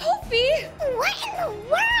here. Sophie, What in the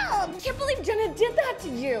world? I can't believe Jenna did that to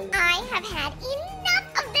you. I have had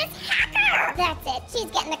enough of this hacker. That's it.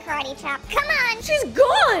 She's getting the karate chop. Come on. She's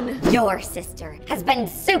gone. Your sister has been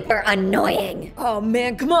super annoying. Oh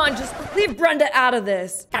man, come on, just leave Brenda out of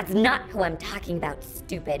this. That's not who I'm talking about,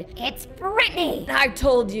 stupid. It's Brittany. I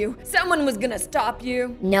told you, someone was gonna stop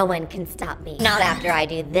you. No one can stop me. Not after I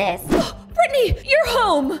do this. Brittany, you're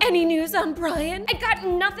home. Any news on Brian? I got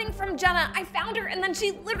nothing from Jenna. I found her and then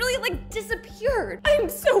she literally like disappeared. I am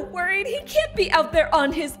so worried. He can't be out there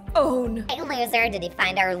on his own. Hey, loser, did you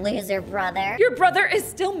find our loser brother? Your brother is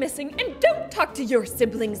still missing and don't talk to your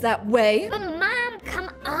siblings that way. But Mom, come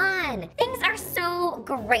on. Things are so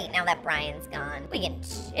great now that Brian's gone. We can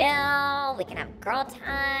chill, we can have girl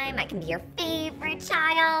time, I can be your favorite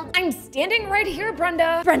child. I'm standing right here,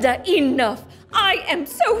 Brenda. Brenda, enough. I am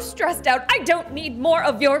so stressed out. I don't need more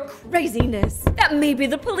of your craziness. That may be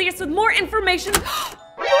the police with more information.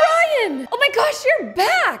 Brian! Oh my gosh, you're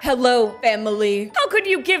back! Hello, family. How could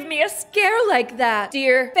you give me a scare like that?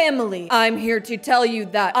 Dear family, I'm here to tell you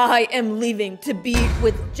that I am leaving to be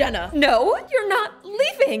with Jenna. No, you're not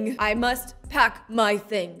leaving. I must pack my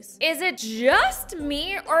things. Is it just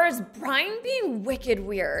me or is Brian being wicked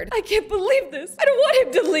weird? I can't believe this. I don't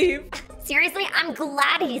want him to leave. Seriously, I'm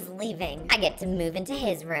glad he's leaving. I get to move into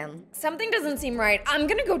his room. Something doesn't seem right. I'm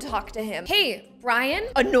gonna go talk to him. Hey, Brian?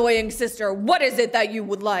 Annoying sister, what is it that you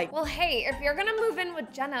would like? Well, hey, if you're gonna move in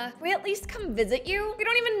with Jenna, can we at least come visit you? We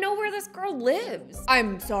don't even know where this girl lives.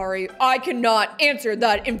 I'm sorry, I cannot answer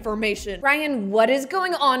that information. Brian, what is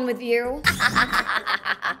going on with you?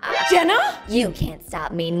 Jenna? You can't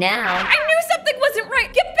stop me now. I knew something wasn't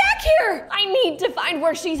right. Get back here. I need to find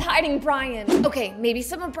where she's hiding Brian. Okay, maybe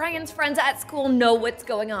some of Brian's friends at school know what's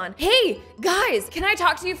going on. Hey, guys, can I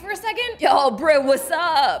talk to you for a second? Yo, bro, what's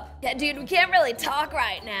up? Yeah, dude, we can't really talk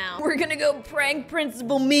right now. We're gonna go prank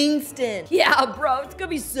Principal Meanston. Yeah, bro, it's gonna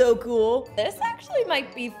be so cool. This actually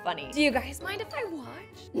might be funny. Do you guys mind if I watch?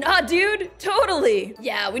 Nah, dude, totally.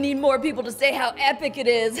 Yeah, we need more people to say how epic it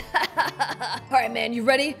is. All right, man, you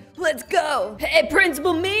ready? Let's go. Hey,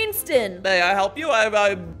 Principal Meanston. May I help you?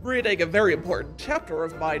 I'm reading a very important chapter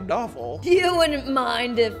of my novel. You wouldn't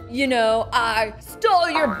mind if, you know, I stole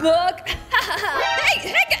your book?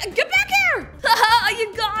 hey, get back here!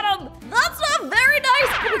 You got him! That's not very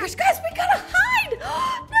nice! Oh my gosh, guys, we gotta hide!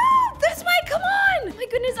 No, this way, come on! My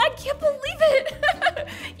goodness, I can't believe it!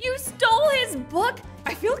 You stole his book?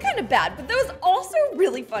 I feel kind of bad, but that was also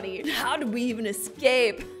really funny. How did we even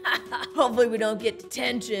escape? Hopefully we don't get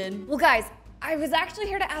detention. Well, guys, I was actually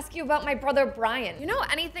here to ask you about my brother Brian. You know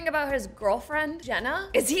anything about his girlfriend, Jenna?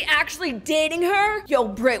 Is he actually dating her? Yo,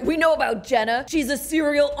 Britt, we know about Jenna. She's a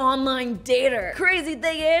serial online dater. Crazy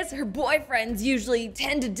thing is, her boyfriends usually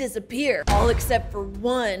tend to disappear, all except for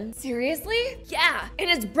one. Seriously? Yeah,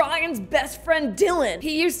 and it's Brian's best friend Dylan.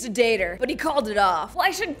 He used to date her, but he called it off. Well,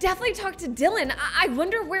 I should definitely talk to Dylan. I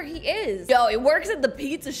wonder where he is. Yo, he works at the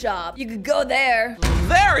pizza shop. You could go there.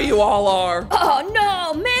 There you all are. Oh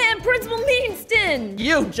no, man, Principal Meanston!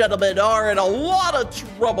 You gentlemen are in a lot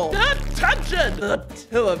of trouble. Attention, the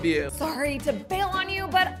two of you. Sorry to bail on you,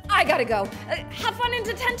 but I gotta go. Have fun in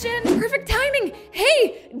detention. Perfect timing.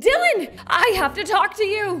 Hey, Dylan, I have to talk to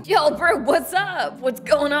you. Yo, bro, what's up? What's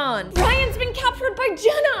going on? Brian's been captured by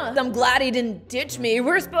Jenna. I'm glad he didn't ditch me.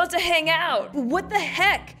 We're supposed to hang out. What the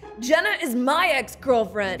heck? Jenna is my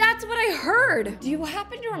ex-girlfriend. That's what I heard. Do you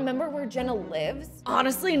happen to remember where Jenna lives?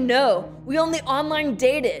 Honestly, no. We only online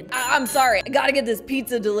dated. I'm sorry, I gotta get this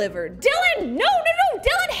pizza delivered. Dylan, no,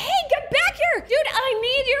 Dylan, hey, get back here. Dude, I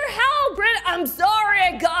need your help. Britt, I'm sorry,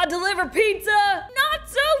 I gotta deliver pizza. Not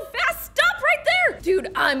so fast, stop right there.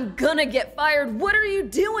 Dude, I'm gonna get fired. What are you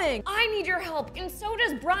doing? I need your help, and so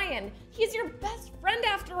does Brian. He's your best friend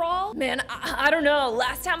after all. Man, I don't know.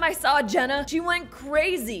 Last time I saw Jenna, she went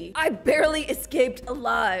crazy. I barely escaped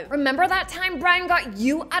alive. Remember that time Brian got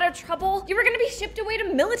you out of trouble? You were gonna be shipped away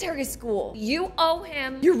to military school. You owe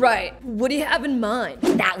him. You're right. What do you have in mind?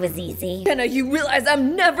 That was easy. Jenna, you realize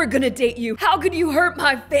I'm never gonna date you. How could you hurt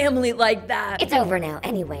my family like that? It's over now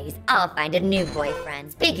anyways. I'll find a new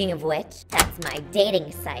boyfriend. Speaking of which, that's my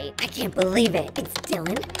dating site. I can't believe it. It's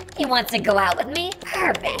Dylan. He wants to go out with me?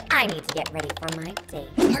 Perfect. I need to get ready for my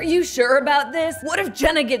date. Are you sure about this? What if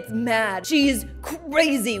Jenna gets mad? She's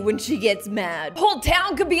crazy when she gets mad. Whole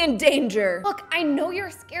town could be in danger. Look, I know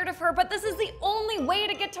you're scared of her, but this is the only way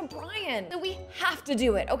to get to Brian. So we have to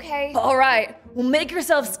do it, okay? All right, well, make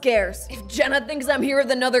yourself scarce. If Jenna thinks I'm here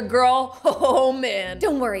with another girl, oh man.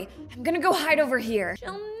 Don't worry, I'm gonna go hide over here.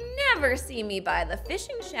 She'll never see me by the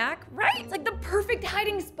fishing shack, right? It's like the perfect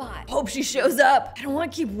hiding spot. Hope she shows up. I don't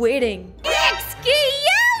want to keep waiting.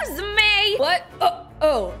 Excuse me! What?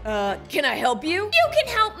 Can I help you? You can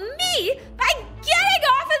help me by getting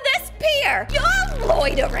off of this pier. You're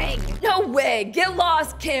loitering. No way, get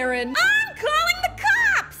lost, Karen. I'm calling the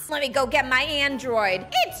cops. Let me go get my Android.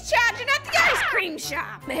 It's charging at the ice cream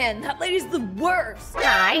shop. Man, that lady's the worst.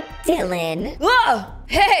 Hi, Dylan. Whoa!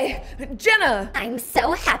 Hey, Jenna! I'm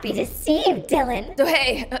so happy to see you, Dylan. So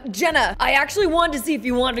hey, Jenna, I actually wanted to see if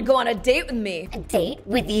you wanted to go on a date with me. A date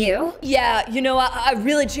with you? Yeah, you know, I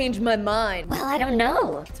really changed my mind. Well, I don't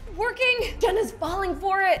know. It's working. Jenna's falling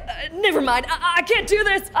for it. Never mind, I can't do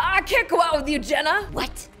this. I can't go out with you, Jenna.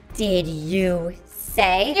 What did you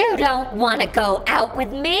say? You don't want to go out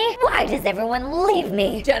with me? Why does everyone leave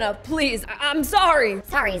me? Jenna, please, I'm sorry.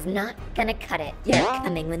 Sorry's not gonna cut it. You're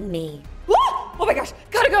coming with me. Oh my gosh,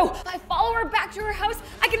 gotta go. If I follow her back to her house,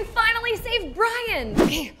 I can finally save Brian.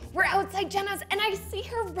 Okay, we're outside Jenna's and I see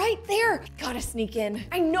her right there. Gotta sneak in.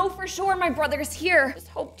 I know for sure my brother's here. Just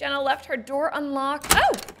hope Jenna left her door unlocked.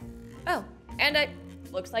 Oh, and it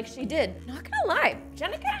looks like she did. Not gonna lie,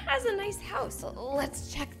 Jenna has a nice house.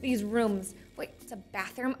 Let's check these rooms. Wait, it's a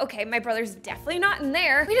bathroom? Okay, my brother's definitely not in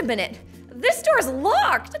there. Wait a minute, this door's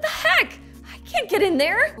locked. What the heck? I can't get in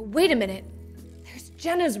there. Wait a minute.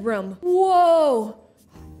 Jenna's room. Whoa.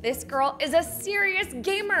 This girl is a serious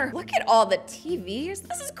gamer. Look at all the TVs.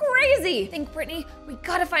 This is crazy. Think, Brittany, we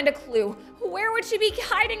gotta find a clue. Where would she be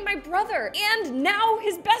hiding my brother? And now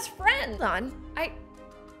his best friend. Hold on, I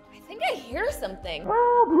think I hear something.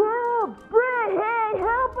 Help! Britt, hey,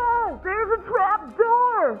 help us! There's a trap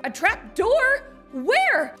door! A trap door?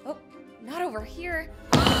 Where? Oh, not over here.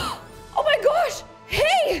 Oh my gosh!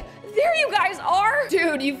 Hey, there you guys are.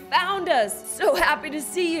 Dude, you found us. So happy to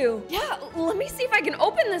see you. Yeah, let me see if I can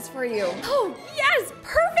open this for you. Oh, yes,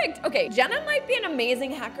 perfect. Okay, Jenna might be an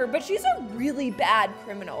amazing hacker, but she's a really bad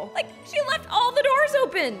criminal. Like, she left all the doors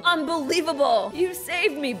open. Unbelievable. You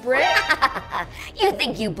saved me, Britt. You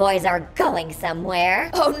think you boys are going somewhere?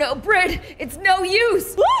 Oh no, Britt, it's no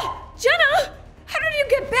use. Jenna, how did you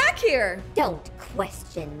get back here? Don't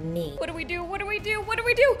question me. What do we do? What do we do? What do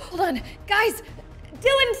we do? Hold on, guys.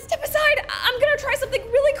 Dylan, step aside. I'm gonna try something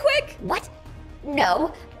really quick. What?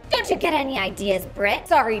 No. Don't you get any ideas, Britt?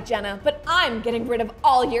 Sorry, Jenna, but I'm getting rid of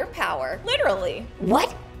all your power. Literally.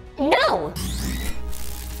 What? No.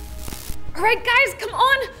 All right, guys, come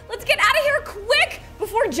on. Let's get out of here quick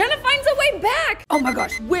before Jenna finds a way back. Oh my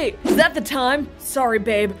gosh, wait, is that the time? Sorry,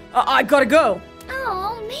 babe, I gotta go.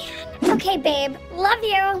 Oh, man. Okay, babe. Love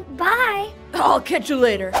you. Bye. I'll catch you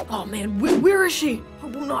later. Oh man, where is she?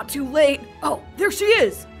 Hope I'm not too late. Oh, there she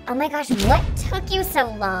is. Oh my gosh, what took you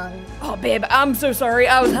so long? Oh, babe, I'm so sorry.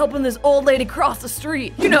 I was helping this old lady cross the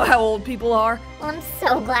street. You know how old people are. Well, I'm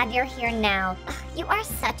so glad you're here now. Ugh, you are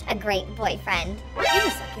such a great boyfriend. Wait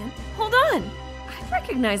a second. Hold on. I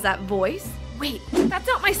recognize that voice. Wait, that's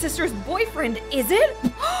not my sister's boyfriend, is it?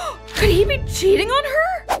 Could he be cheating on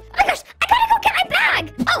her? Oh my gosh, I gotta go get my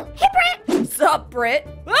bag. Oh, hey, Britt. Sup, Britt?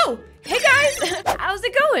 Oh, hey guys. How's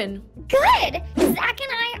it going? Good. Zach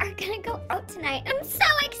and I are gonna go out tonight. I'm so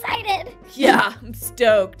excited. Yeah, I'm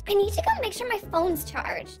stoked. I need to go make sure my phone's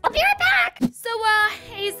charged. I'll be right back. So,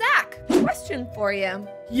 hey Zach, question for you.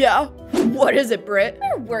 Yeah? What is it, Britt?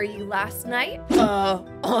 Where were you last night?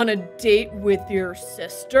 On a date with your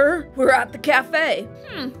sister? We're at the cafe.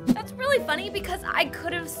 That's really funny because I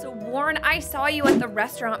could have sworn I saw you at the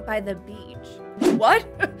restaurant by the beach. What?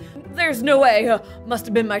 There's no way. Must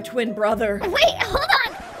have been my twin brother. Wait, hold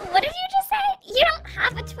on. What did you just say? You don't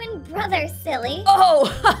have a twin brother, silly.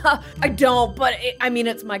 Oh, I don't, but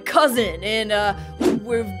it's my cousin, and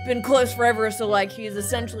we've been close forever, so like he's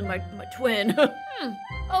essentially my twin.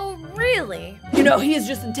 Oh, really? You know, he's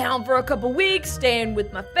just in town for a couple weeks, staying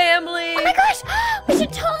with my family. Oh my gosh, we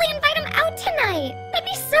should totally invite him out tonight. That'd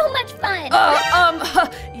be so much fun.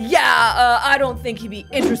 Yeah, I don't think he'd be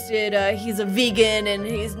interested. He's a vegan, and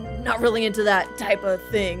he's not really into that type of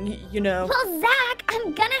thing, you know. Well, Zach,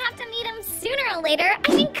 I'm gonna have to meet him sooner or later.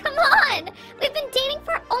 I mean, come on. We've been dating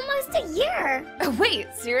for almost a year. Wait,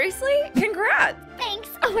 seriously? Congrats. Thanks.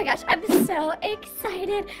 Oh my gosh, I'm so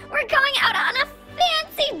excited. We're going out on a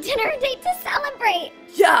fancy dinner date to celebrate.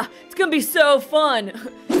 Yeah, it's gonna be so fun.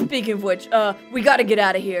 Speaking of which, we gotta get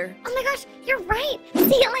out of here. Oh my gosh, you're right.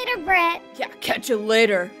 See you later, Britt. Yeah, catch you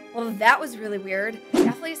later. Well, that was really weird.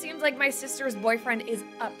 Definitely seems like my sister's boyfriend is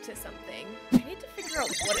up to something. I need to figure out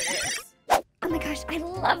what it is. Oh my gosh, I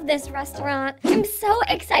love this restaurant. I'm so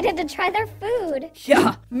excited to try their food.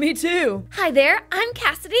 Yeah, me too. Hi there, I'm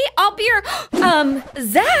Cassidy. I'll be your,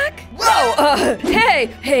 Zach. Whoa,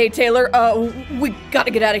 hey, Taylor, we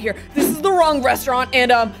gotta get out of here. This is the wrong restaurant,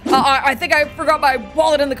 and, I think I forgot my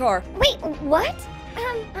wallet in the car. Wait, what?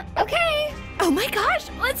 Okay. Oh my gosh,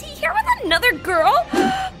 was he here with another girl?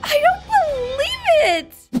 I don't believe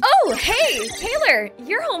it. Oh, hey, Taylor,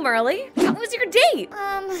 you're home early. How was your date?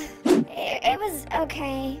 It was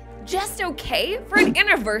okay. Just okay? For an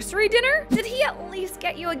anniversary dinner? Did he at least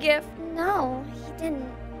get you a gift? No, he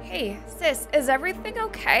didn't. Hey, sis, is everything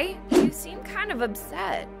okay? You seem kind of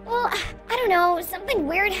upset. Well, I don't know, something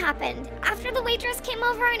weird happened. After the waitress came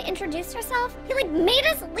over and introduced herself, he made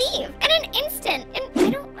us leave in an instant, and I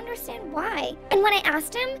don't understand why. And when I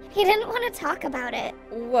asked him, he didn't want to talk about it.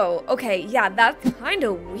 Whoa, okay, yeah, that's kind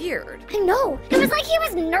of weird. I know, it was like he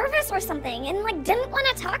was nervous or something and didn't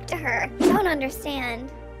want to talk to her. Don't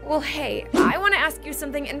understand. Well, hey, I want to ask you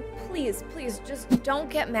something, and please, just don't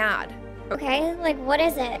get mad. Okay, what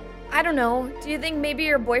is it? I don't know. Do you think maybe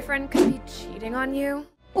your boyfriend could be cheating on you?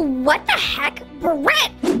 What the heck?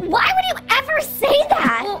 Britt, why would you ever say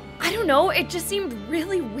that? Well, I don't know. It just seemed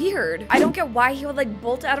really weird. I don't get why he would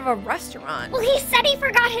bolt out of a restaurant. Well, he said he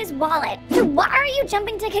forgot his wallet. So why are you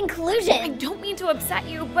jumping to conclusions? I don't mean to upset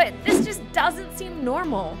you, but this just doesn't seem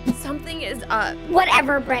normal. Something is up.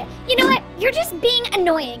 Whatever, Britt. You know what? You're just being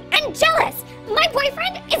annoying and jealous. My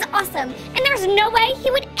boyfriend is awesome, and there's no way he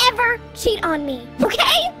would ever cheat on me,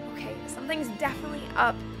 okay? Okay, something's definitely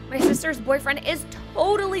up. My sister's boyfriend is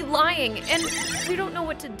totally lying, and we don't know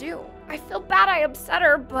what to do. I feel bad I upset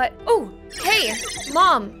her, but... Oh, hey,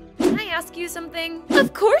 Mom, can I ask you something?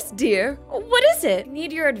 Of course, dear. What is it? I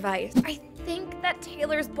need your advice. I think that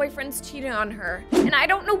Taylor's boyfriend's cheating on her, and I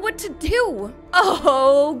don't know what to do.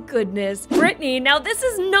 Oh, goodness. Brittany, now this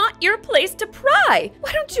is not your place to pry.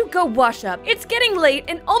 Why don't you go wash up? It's getting late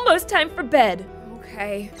and almost time for bed.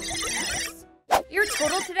 Okay. Your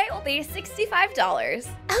total today will be $65.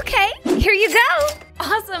 Okay, here you go.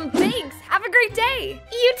 Awesome, thanks. Have a great day.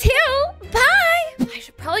 You too. Bye. I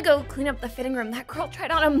should probably go clean up the fitting room. That girl tried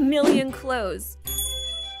on 1,000,000 clothes.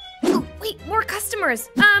 Oh, wait, more customers.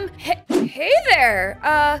 Hey there.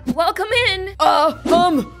 Welcome in.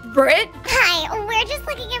 Britt? Hi, we're just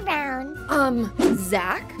looking around.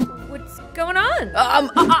 Zach? What's going on?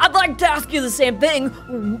 I'd like to ask you the same thing.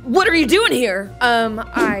 What are you doing here?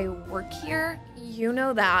 I work here. You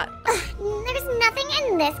know that. There's nothing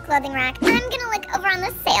in this clothing rack. I'm gonna look over on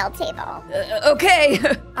the sale table. Okay.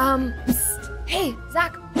 Psst. Hey,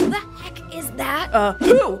 Zach, who the heck is that?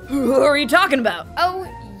 Who are you talking about? Oh,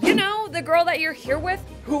 you know, the girl that you're here with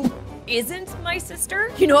who isn't my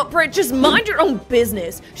sister? You know what, Britt? Just mind your own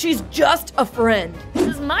business. She's just a friend.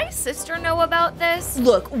 Does my sister know about this?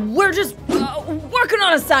 Look, we're just working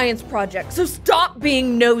on a science project, so stop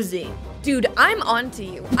being nosy. Dude, I'm onto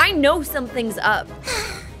you. I know something's up.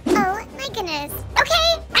 Oh, my goodness.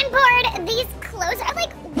 Okay, I'm bored. These clothes are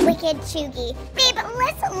like wicked chuggy. Babe,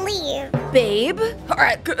 let's leave. Babe? All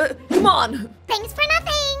right, come on. Thanks for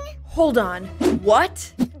nothing. Hold on.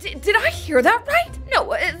 What? Did I hear that right?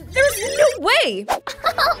 No, there's no way.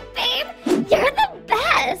 Oh, babe, you're the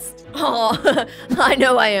best. Oh, I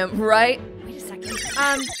know I am, right? Wait a second.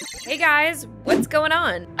 Hey guys, what's going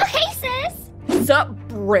on? Oh, hey, sis. What's up,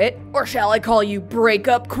 Britt? Or shall I call you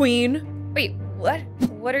Breakup Queen? Wait, what?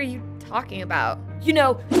 What are you talking about? You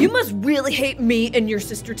know, you must really hate me and your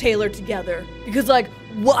sister Taylor together. Because, like,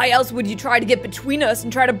 why else would you try to get between us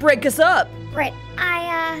and try to break us up? Britt,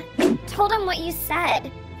 I told him what you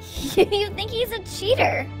said. You think he's a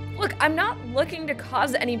cheater. Look, I'm not looking to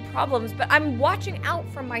cause any problems, but I'm watching out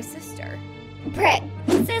for my sister. Britt,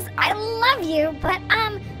 sis, I love you, but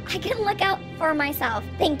I can look out for myself.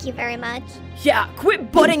 Thank you very much. Yeah,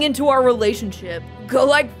 quit butting into our relationship. Go,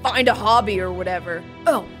 like, find a hobby or whatever.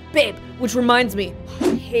 Oh, babe, which reminds me,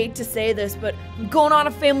 I hate to say this, but I'm going on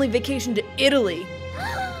a family vacation to Italy.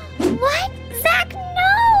 What? Zach, no!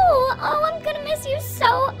 Oh, I'm gonna miss you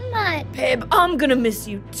so much. Babe, I'm gonna miss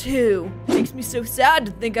you too. Makes me so sad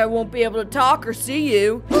to think I won't be able to talk or see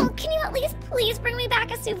you. Well, can you at least please bring me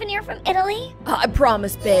back a souvenir from Italy? I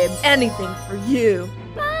promise, babe. Anything for you.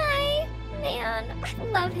 Bye. Man, I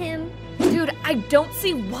love him. Dude, I don't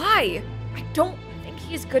see why. I don't think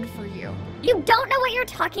he's good for you. You don't know what you're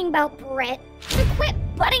talking about, Britt. So quit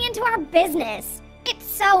butting into our business. It's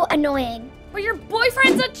so annoying. But your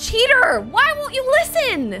boyfriend's a cheater! Why won't you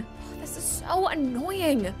listen? Oh, this is so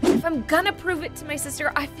annoying. If I'm gonna prove it to my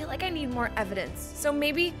sister, I feel like I need more evidence. So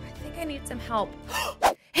maybe I think I need some help.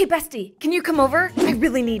 Hey, bestie, can you come over? I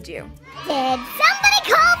really need you. Did somebody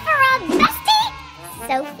call for a bestie?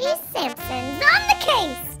 Sophie Sampson's on the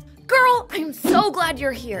case. Girl, I'm so glad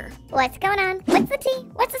you're here. What's going on? What's the tea?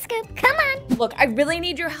 What's the scoop? Come on. Look, I really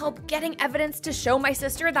need your help getting evidence to show my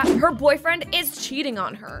sister that her boyfriend is cheating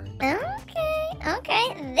on her.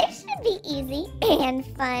 Okay. This should be easy and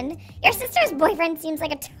fun. Your sister's boyfriend seems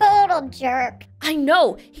like a total jerk. I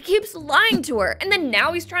know, he keeps lying to her, and then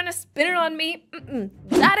now he's trying to spin it on me.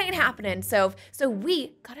 That ain't happening, so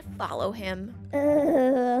we gotta follow him.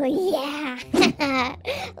 Ooh, yeah.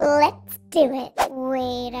 Let's do it.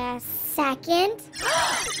 Wait a second.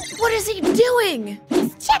 What is he doing?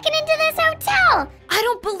 He's checking into this hotel. I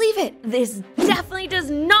don't believe it. This definitely does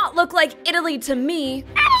not look like Italy to me.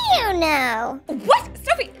 How do you know? What?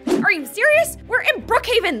 Sophie, are you serious? We're in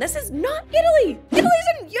Brookhaven. This is not Italy. Italy's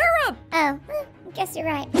in Europe. Oh, guess you're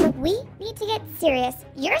right. But we need to get serious.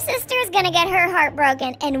 Your sister's gonna get her heart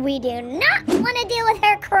broken, and we do not want to deal with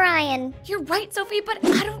her crying. You're right, Sophie, but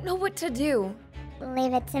I don't know what to do.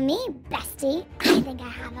 Leave it to me, bestie. I think I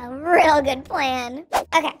have a real good plan.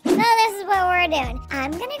 Okay, so this is what we're doing.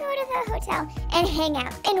 I'm gonna go to the hotel and hang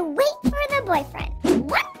out and wait for the boyfriend.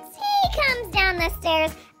 Once he comes down the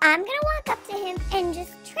stairs, I'm gonna walk up to him and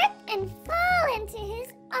just trip and fall into his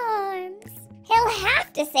arms. He'll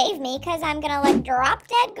have to save me because I'm gonna look drop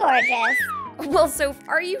dead gorgeous. Well, Soph,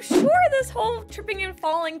 are you sure this whole tripping and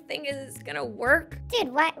falling thing is gonna work?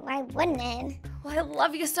 Dude, why wouldn't it? Well, I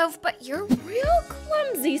love you, Soph, but you're real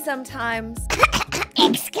clumsy sometimes.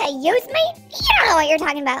 Excuse me? You don't know what you're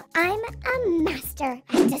talking about. I'm a master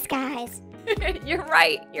at disguise. You're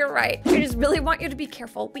right. I just really want you to be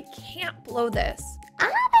careful. We can't blow this. I'll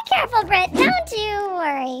be careful, Britt. Don't you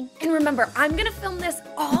worry. And remember, I'm gonna film this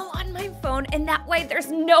all on my phone, and that way there's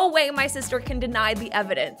no way my sister can deny the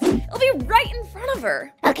evidence. It'll be right in front of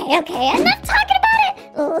her. Okay, enough talking about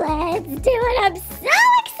it. Let's do it. I'm so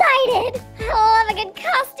excited. I love a good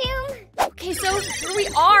costume. Okay, so here we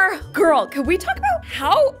are. Girl, can we talk about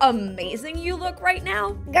how amazing you look right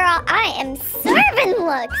now? Girl, I am serving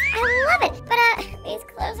looks. I love it. But these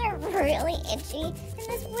clothes are really itchy, and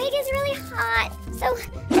this wig is really hot. So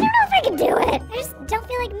I don't know if I can do it. I just don't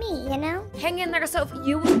feel like me, you know? Hang in there, Soph.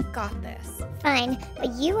 You got this. Fine,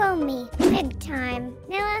 but you owe me big time.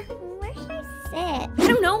 Now, where should I sit? I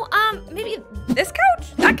don't know. Maybe this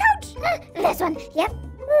couch? That couch? This one. Yep.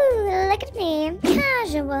 Ooh, look at me.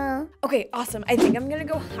 Casual. Okay, awesome. I think I'm gonna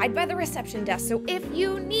go hide by the reception desk, so if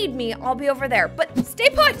you need me, I'll be over there. But stay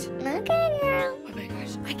put! Okay, girl. Oh my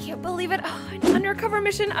gosh, I can't believe it. Oh, an undercover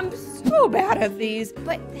mission. I'm so bad at these.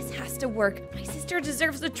 But this has to work. My sister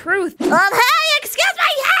deserves the truth. Hey, excuse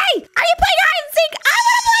me, hey! Are you playing hide and seek? I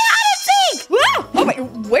wanna play hide and seek! Whoa! Oh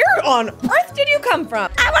wait, where on earth did you come from?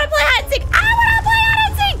 I wanna play hide and seek! I wanna play hide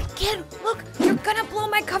and seek! Kid, look, you're gonna blow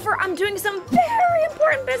my cover. I'm doing some very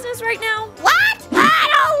important business right now. What? I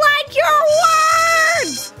don't like your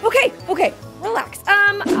words! Okay, relax.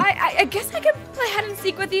 I guess I could play hide and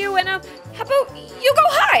seek with you, and how about you go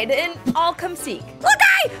hide, and I'll come seek.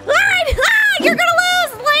 Okay, all right. You're gonna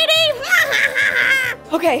lose, lady.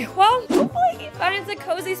 Okay, well, hopefully he finds a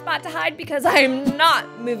cozy spot to hide because I'm not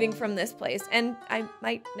moving from this place, and I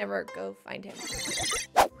might never go find him.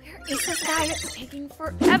 Where is this guy? It's taking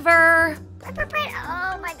forever. Britt,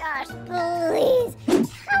 oh my gosh, please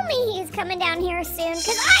tell me he's coming down here soon,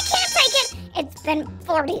 because I can't take it. It's been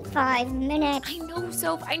 45 minutes. I know,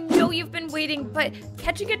 Soph, I know you've been waiting, but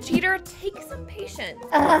catching a cheater takes some patience.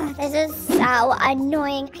 Ugh, this is so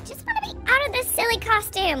annoying. I just want to be out of this silly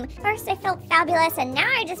costume. First I felt fabulous, and now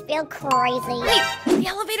I just feel crazy. Wait, the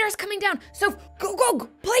elevator is coming down. Soph, go,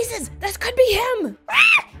 places. This could be him.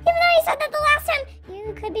 Ah, even though you said that the last time,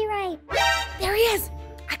 you could be right. There he is.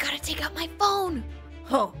 I gotta take out my phone.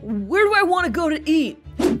 Huh, where do I want to go to eat?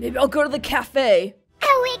 Maybe I'll go to the cafe.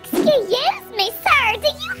 Oh, excuse me, sir. Do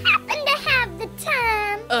you happen to have the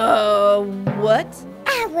time? What?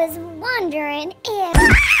 I was wondering if...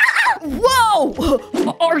 Whoa!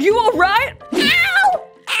 Are you all right? Ow!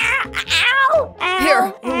 Ow! Ow! Ow!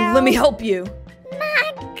 Here, Ow. let me help you.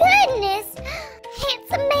 My goodness!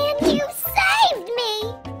 Handsome man, you saved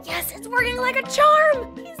me! Yes, it's working like a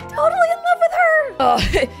charm. He's totally in love with her.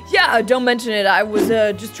 Yeah, don't mention it. I was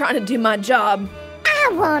just trying to do my job. I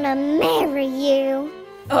wanna marry you.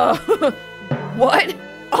 What?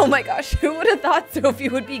 Oh my gosh, who would have thought Sophie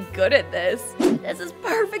would be good at this? This is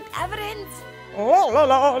perfect evidence. Oh, la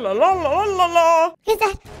la la la la la la. Is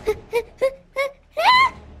that...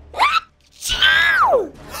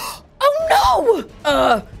 Chow! Oh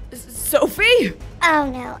no! Sophie? Oh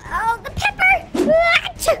no. Oh, the pepper!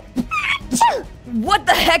 Achoo! Achoo! What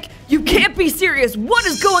the heck? You can't be serious. What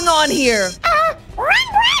is going on here?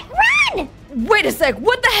 Run! Wait a sec,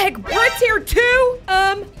 what the heck? Britt's here too? You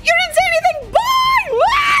didn't say anything. Bye!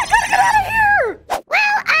 Gotta get out of here!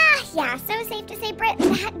 Well, yeah, so safe to say, Britt,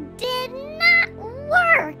 that did not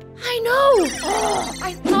work. I know. Oh,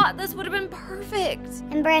 I thought this would have been perfect.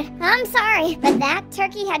 And Britt, I'm sorry, but that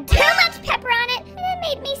turkey had too much pepper on it, and it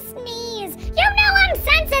made me sneeze. You know I'm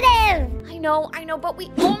sensitive. I know, but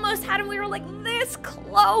we almost had him. We were like this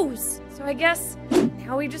close. So I guess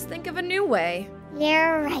now we just think of a new way.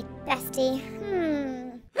 You're right, bestie.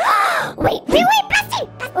 Wait, bestie!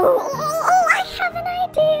 Oh, I have an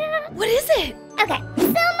idea. What is it? Okay,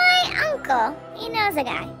 so my uncle, he knows a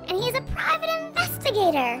guy, and he's a private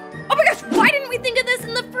investigator. Oh my gosh, why didn't we think of this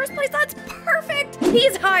in the first place? That's perfect.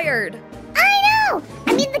 He's hired. I know!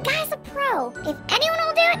 I mean, the guy's a pro. If anyone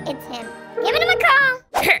will do it, it's him. Giving him a call.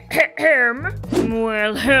 Him?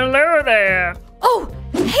 Well, hello there. Oh,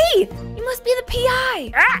 hey, you must be the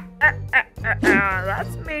PI.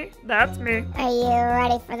 That's me. Are you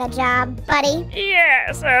ready for the job, buddy?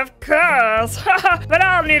 Yes, of course. But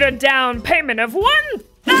I'll need a down payment of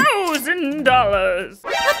 $1,000.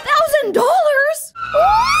 $1,000?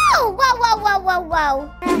 Whoa.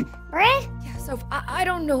 Britt? Yeah, so I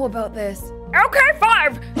don't know about this. Okay,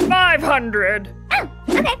 500. Oh,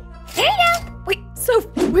 okay. Here you go. Wait, so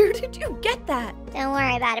where did you get that? Don't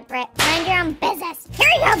worry about it, Britt. Mind your own business. Here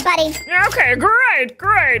you go, buddy. Okay,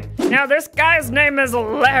 great. Now this guy's name is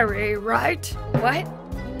Larry, right? What?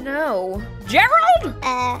 No. Gerald?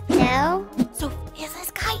 No. So is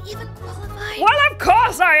this guy even qualified? Well, of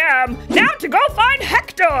course I am. Now to go find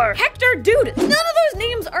Hector. Hector, dude, none of those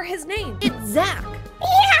names are his name. It's Zach.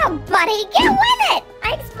 Yeah, buddy, get with it.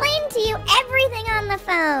 I explained to you everything on the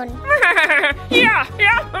phone. Yeah.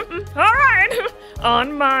 All right.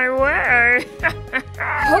 On my way.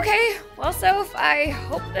 Okay, well, Soph, I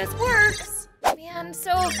hope this works. Man,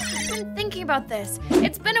 Soph, I've been thinking about this.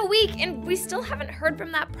 It's been a week and we still haven't heard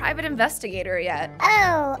from that private investigator yet.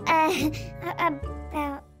 Oh,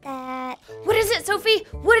 about that. What is it, Sophie?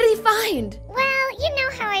 What did he find? Well, you know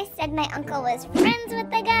how I said my uncle was friends with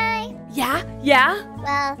the guy? Yeah?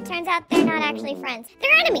 Well, turns out they're not actually friends.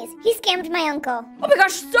 They're enemies. He scammed my uncle. Oh my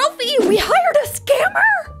gosh, Sophie, we hired a scammer?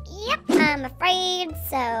 Yep, I'm afraid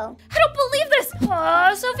so. I don't believe this.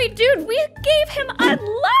 Sophie, dude, we gave him a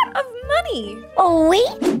lot of money. Oh, we?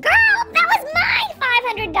 Girl, that was my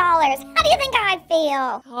 $500. How do you think I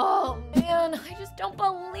feel? Oh man, I just don't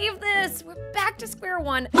believe this. We're back to square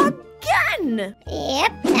one again.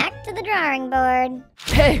 Yep, back to the drawing board.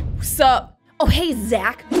 Hey, what's up? Oh, hey,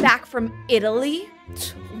 Zach, back from Italy?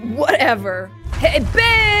 Whatever. Hey,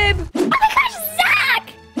 babe! Oh my gosh,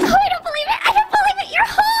 Zach! Oh, I don't believe it. You're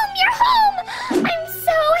home. I'm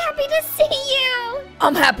so happy to see you.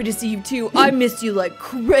 I'm happy to see you too. I missed you like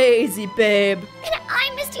crazy, babe. And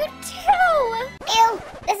I missed you too. Ew,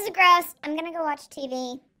 this is gross. I'm gonna go watch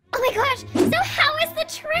TV. Oh Oh my gosh, so how was the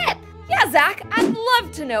trip? Yeah, Zach, I'd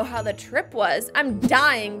love to know how the trip was. I'm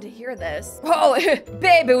dying to hear this. Oh,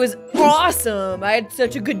 babe, it was awesome. I had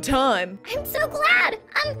such a good time. I'm so glad.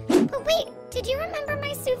 But wait, did you remember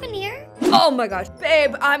my souvenir? Oh my gosh,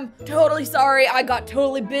 babe, I'm totally sorry. I got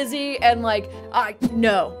totally busy and I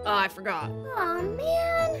forgot. Oh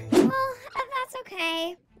man, well, that's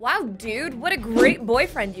okay. Wow, dude, what a great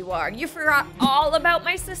boyfriend you are. You forgot all about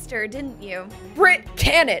my sister, didn't you? Britt,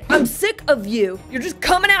 can it? I'm sick of you. You're just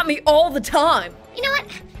coming at me all the time. You know what?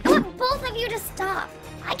 I want both of you to stop.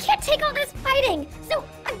 I can't take all this fighting, so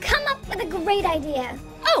I've come up with a great idea.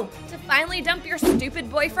 Oh, to finally dump your stupid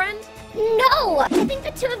boyfriend? No! I think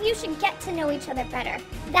the two of you should get to know each other better.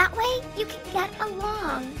 That way, you can get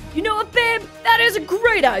along. You know what, babe? That is a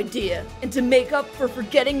great idea. And to make up for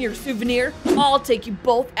forgetting your souvenir, I'll take you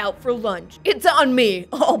both out for lunch. It's on me.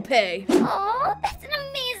 I'll pay. Oh, that's an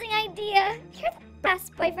amazing idea. You're the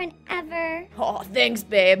best boyfriend ever. Oh, thanks,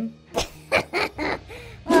 babe.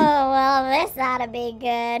 Oh, well, this ought to be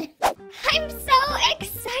good. I'm so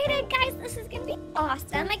excited, guys. This is going to be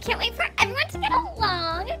awesome. I can't wait for everyone to get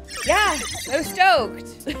along. Yeah, so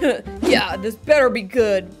stoked. Yeah, this better be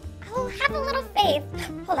good. Oh, have a little faith.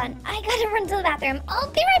 Hold on. I got to run to the bathroom. I'll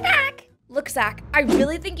be right back. Look, Zach, I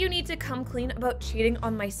really think you need to come clean about cheating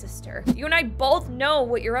on my sister. You and I both know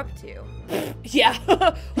what you're up to. Yeah,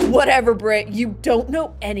 whatever, Britt. You don't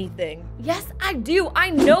know anything. Yes, I do.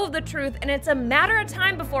 I know the truth, and it's a matter of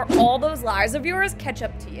time before all those lies of yours catch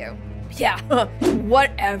up to you. Yeah,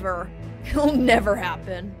 whatever. It'll never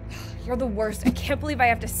happen. You're the worst. I can't believe I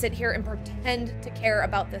have to sit here and pretend to care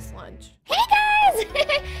about this lunch. Hey, guys!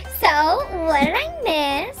 So, what did I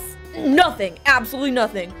miss? Nothing. Absolutely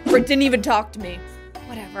nothing. Britt didn't even talk to me.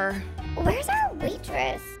 Whatever. Where's our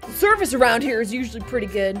waitress? The service around here is usually pretty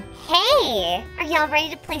good. Hey, are y'all ready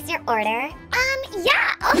to place your order?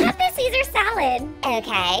 Yeah, I'll have the Caesar salad.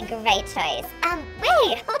 Okay, great choice.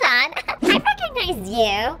 Wait, hold on. I recognize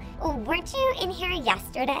you. Weren't you in here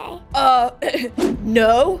yesterday?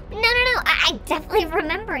 No. No, I definitely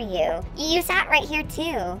remember you. You sat right here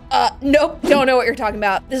too. Nope, don't know what you're talking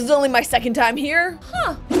about. This is only my second time here.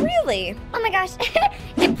 Huh, really? Oh my gosh,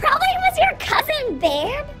 it probably was your cousin,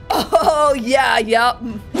 babe. Oh, yeah,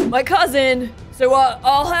 my cousin. So,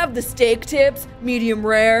 I'll have the steak tips, medium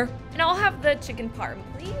rare. And I'll have the chicken parm,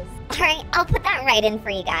 please. All right, I'll put that right in for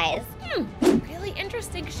you guys. Really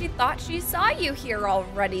interesting. She thought she saw you here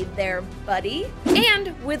already there, buddy.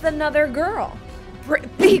 And with another girl.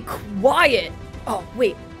 Be quiet. Oh,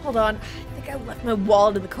 wait, hold on. I think I left my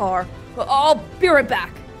wallet in the car. But I'll be right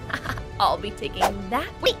back. I'll be taking that.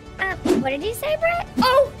 Wait, what did you say, Britt?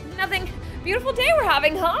 Oh, nothing. Beautiful day we're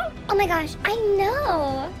having, huh? Oh my gosh, I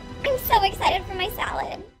know. I'm so excited for my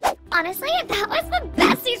salad. Honestly, that was the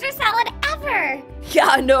best Caesar salad ever. Yeah,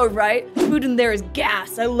 I know, right? Food in there is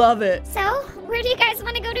gas. I love it. So, where do you guys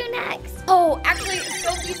want to go to next? Oh, actually,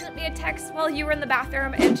 Sophie sent me a text while you were in the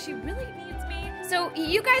bathroom, and she really needs me. So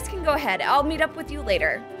you guys can go ahead. I'll meet up with you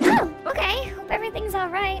later. Oh, okay. Hope everything's all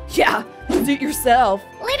right. Yeah, suit yourself.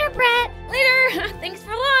 Later, Brett. Later. Thanks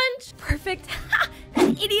for lunch. Perfect. That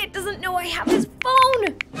idiot doesn't know I have his phone.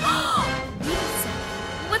 Wait a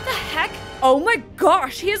second. What the heck? Oh my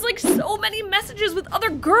gosh, he has like so many messages with other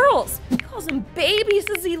girls. He calls them baby,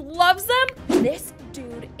 says he loves them. This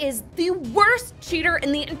dude is the worst cheater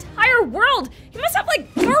in the entire world. He must have like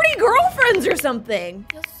 30 girlfriends or something.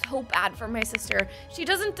 I feel so bad for my sister. She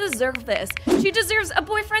doesn't deserve this. She deserves a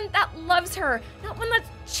boyfriend that loves her, not one that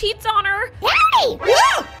cheats on her. Hey!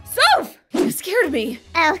 Whoa! Soph! You scared me.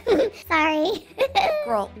 Oh, sorry.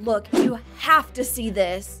 Girl, look, you have to see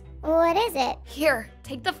this. What is it? Here,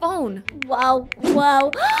 take the phone. Whoa.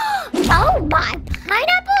 Oh my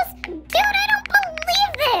pineapples? Dude, I don't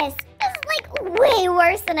believe this. This is like way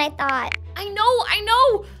worse than I thought. I know.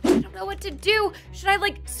 I don't know what to do. Should I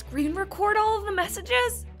like screen record all of the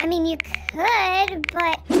messages? I mean, you could,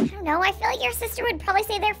 but I don't know. I feel like your sister would probably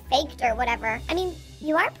say they're faked or whatever. I mean,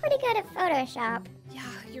 you are pretty good at Photoshop. Yeah,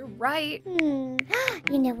 you're right. You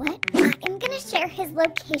know what? I'm gonna share his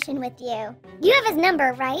location with you. You have his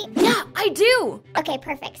number, right? Yeah, I do. Okay,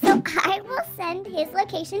 perfect. So I will send his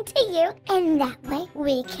location to you, and that way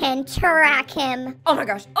we can track him. Oh my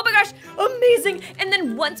gosh, amazing. And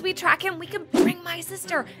then once we track him, we can bring my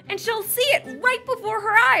sister, and she'll see it right before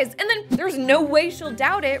her eyes. And then there's no way she'll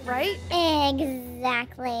doubt it, right?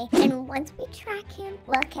 Exactly. And once we track him,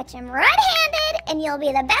 we'll catch him red-handed, and you'll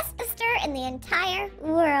be the best sister in the entire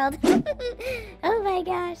world. Oh my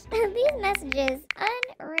gosh, these messages,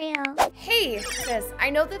 unreal. real. Hey, sis, I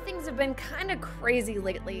know that things have been kind of crazy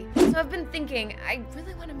lately, so I've been thinking I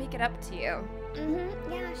really want to make it up to you.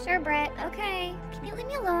 Yeah, sure, Britt. Okay. Can you leave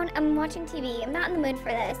me alone? I'm watching TV. I'm not in the mood for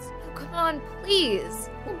this. Oh, come on, please.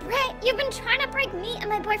 Well, Britt, you've been trying to break me and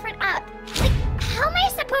my boyfriend up. Like, how am I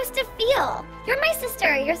supposed to feel? You're my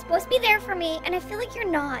sister. You're supposed to be there for me, and I feel like you're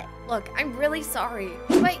not. Look, I'm really sorry,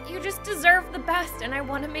 but you just deserve the best, and I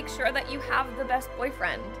want to make sure that you have the best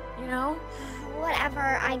boyfriend, you know?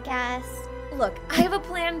 Whatever, I guess. Look, I have a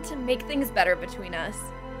plan to make things better between us.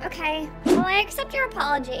 Okay, well, I accept your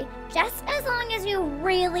apology. Just as long as you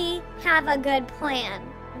really have a good plan.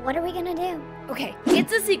 What are we gonna do? Okay,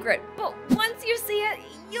 it's a secret, but once you see it,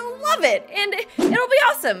 you'll love it, and it'll be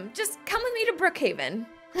awesome. Just come with me to Brookhaven.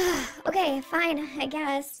 Okay, fine, I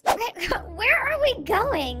guess. Okay, where are we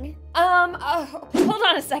going? Hold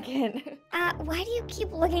on a second. Why do you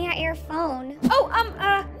keep looking at your phone? Oh,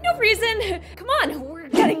 no reason. Come on, we're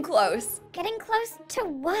getting close. Getting close to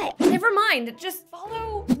what? Never mind, just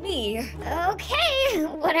follow me. Okay,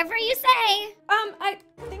 whatever you say. I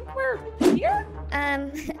think we're here?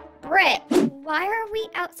 Britt, why are we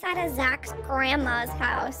outside of Zach's grandma's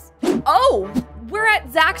house? Oh, we're at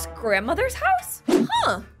Zach's grandmother's house?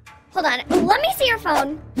 Huh. Hold on, let me see your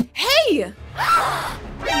phone. Hey!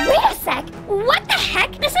 Wait a sec, what the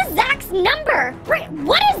heck? This is Zach's number. Britt,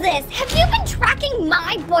 what is this? Have you been tracking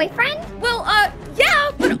my boyfriend? Well,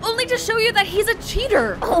 yeah, but only to show you that he's a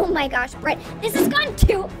cheater. Oh my gosh, Britt, this has gone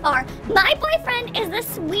too far. My boyfriend is the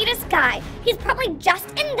sweetest guy. He's probably just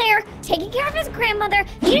in there taking care of his grandmother,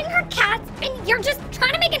 feeding her cats, and you're just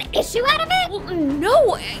trying to make an issue out of it? Well,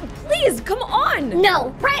 no, please, come on. No,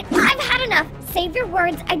 Britt, I've had enough. Save your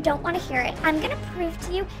words, I don't want to hear it. I'm gonna prove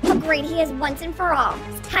to you how great he is once and for all.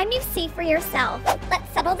 It's time you see for yourself. Let's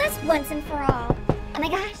settle this once and for all. Oh my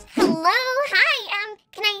gosh, hello, hi,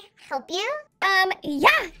 can I help you?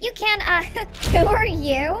 Yeah, you can, who are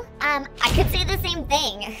you? I could say the same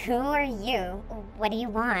thing. Who are you? What do you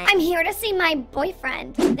want? I'm here to see my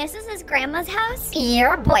boyfriend. This is his grandma's house?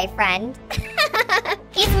 Your boyfriend?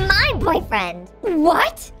 He's my boyfriend.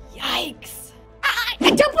 What? Yikes. I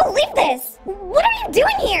don't believe this! What are you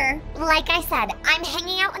doing here? Like I said, I'm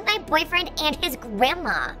hanging out with my boyfriend and his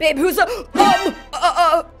grandma. Babe, who's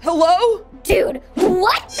hello? Dude,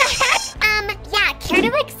 what the heck? Yeah, care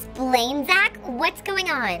to explain, Zach? What's going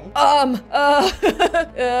on?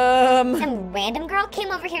 Some random girl came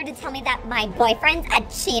over here to tell me that my boyfriend's a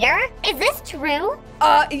cheater? Is this true?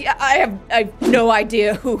 Yeah, I have no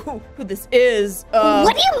idea who this is.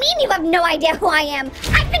 What do you mean you have no idea who I am?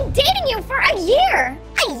 I've been dating you for a year!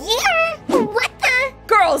 A year? What the?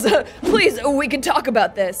 Girls, please, we can talk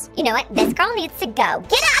about this. You know what? This girl needs to go.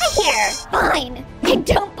 Get out of here! Fine. I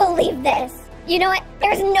don't believe this. You know what?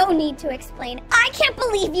 There's no need to explain. I can't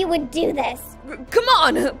believe you would do this. Come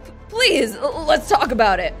on, please, let's talk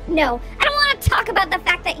about it. No, I don't want to talk about the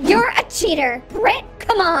fact that you're a cheater. Britt,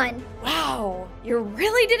 come on. Wow, you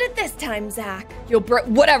really did it this time, Zach. Yo, Britt,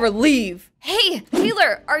 whatever, leave. Hey,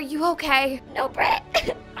 Taylor, are you okay? No, Britt,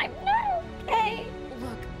 I'm not okay.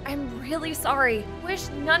 Look, I'm really sorry. Wish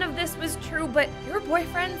none of this was true, but your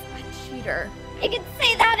boyfriend's a cheater. You can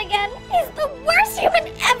say that again. He's the worst human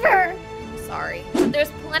ever. Sorry, but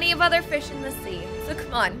there's plenty of other fish in the sea. So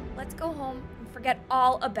come on, let's go home and forget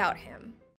all about him.